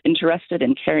retailer that's interested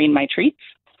in carrying my treats,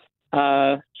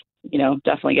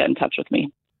 definitely get in touch with me.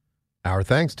 Our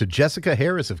thanks to Jessica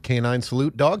Harris of Canine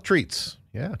Salute Dog Treats.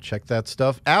 Yeah, check that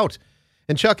stuff out.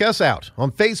 And check us out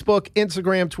on Facebook,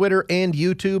 Instagram, Twitter, and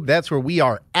YouTube. That's where we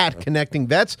are at Connecting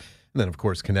Vets. And then, of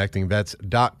course,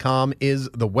 connectingvets.com is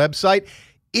the website.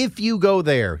 If you go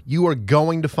there, you are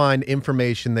going to find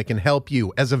information that can help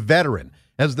you as a veteran,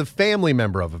 as the family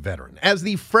member of a veteran, as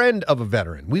the friend of a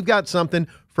veteran. We've got something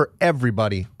for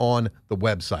everybody on the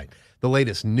website. The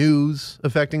latest news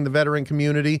affecting the veteran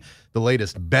community, the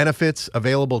latest benefits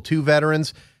available to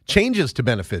veterans, changes to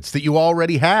benefits that you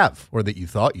already have or that you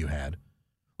thought you had.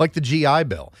 Like the GI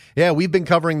Bill. Yeah, we've been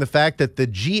covering the fact that the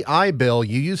GI Bill,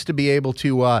 you used to be able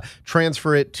to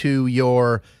transfer it to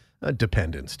your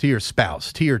dependents, to your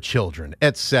spouse, to your children,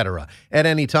 etc. at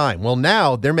any time. Well,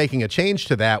 now they're making a change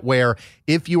to that where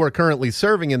if you are currently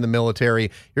serving in the military,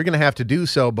 you're going to have to do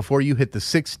so before you hit the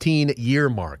 16-year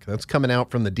mark. That's coming out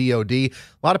from the DOD. A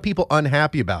lot of people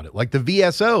unhappy about it, like the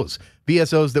VSOs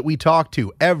that we talk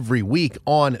to every week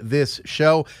on this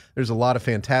show. There's a lot of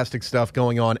fantastic stuff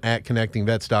going on at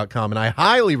connectingvets.com, and I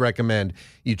highly recommend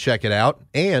you check it out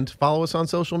and follow us on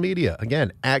social media.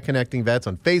 Again, at Connecting Vets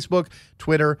on Facebook,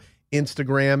 Twitter,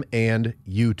 Instagram, and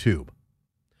YouTube.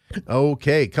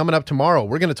 Okay, coming up tomorrow,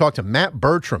 we're going to talk to Matt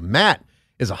Bertram. Matt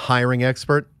is a hiring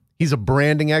expert. He's a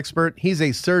branding expert. He's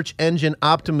a search engine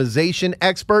optimization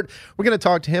expert. We're going to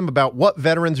talk to him about what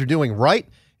veterans are doing right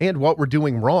and what we're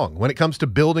doing wrong when it comes to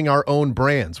building our own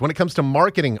brands, when it comes to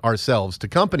marketing ourselves to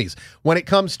companies, when it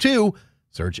comes to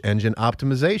search engine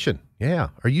optimization. Yeah.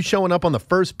 Are you showing up on the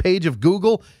first page of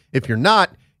Google? If you're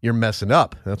not, you're messing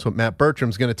up. That's what Matt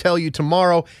Bertram's going to tell you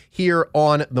tomorrow here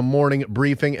on the Morning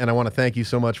Briefing. And I want to thank you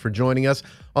so much for joining us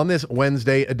on this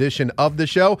Wednesday edition of the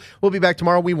show. We'll be back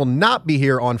tomorrow. We will not be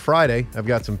here on Friday. I've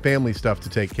got some family stuff to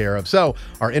take care of. So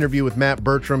our interview with Matt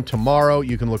Bertram tomorrow,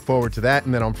 you can look forward to that.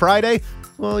 And then on Friday,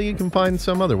 well, you can find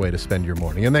some other way to spend your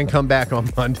morning and then come back on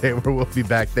Monday where we'll be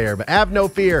back there. But have no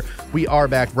fear. We are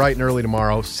back bright and early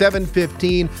tomorrow,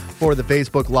 7:15 for the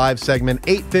Facebook Live segment,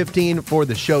 8:15 for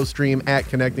the show stream at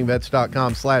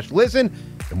connectingvets.com/listen.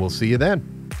 And we'll see you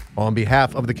then. On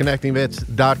behalf of the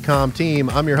connectingvets.com team,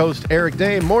 I'm your host, Eric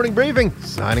Dame. Morning Briefing,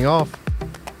 signing off.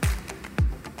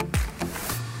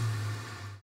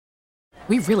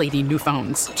 We really need new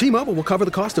phones. T-Mobile will cover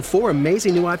the cost of 4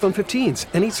 amazing new iPhone 15s,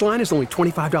 and each line is only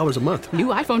 $25 a month. New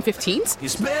iPhone 15s?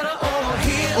 It's better over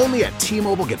here. Only at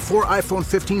T-Mobile, get 4 iPhone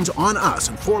 15s on us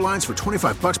and 4 lines for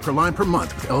 $25 per line per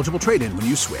month with eligible trade-in when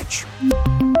you switch.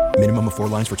 Minimum of 4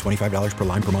 lines for $25 per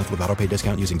line per month with auto-pay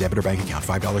discount using debit or bank account.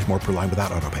 $5 more per line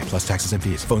without auto-pay, plus taxes and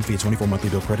fees. Phone fee at 24 monthly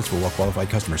bill credits for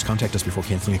well-qualified customers. Contact us before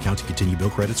canceling account to continue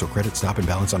bill credits or credit stop and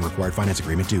balance on required finance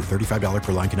agreement due. $35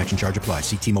 per line connection charge applies.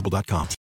 See T-Mobile.com.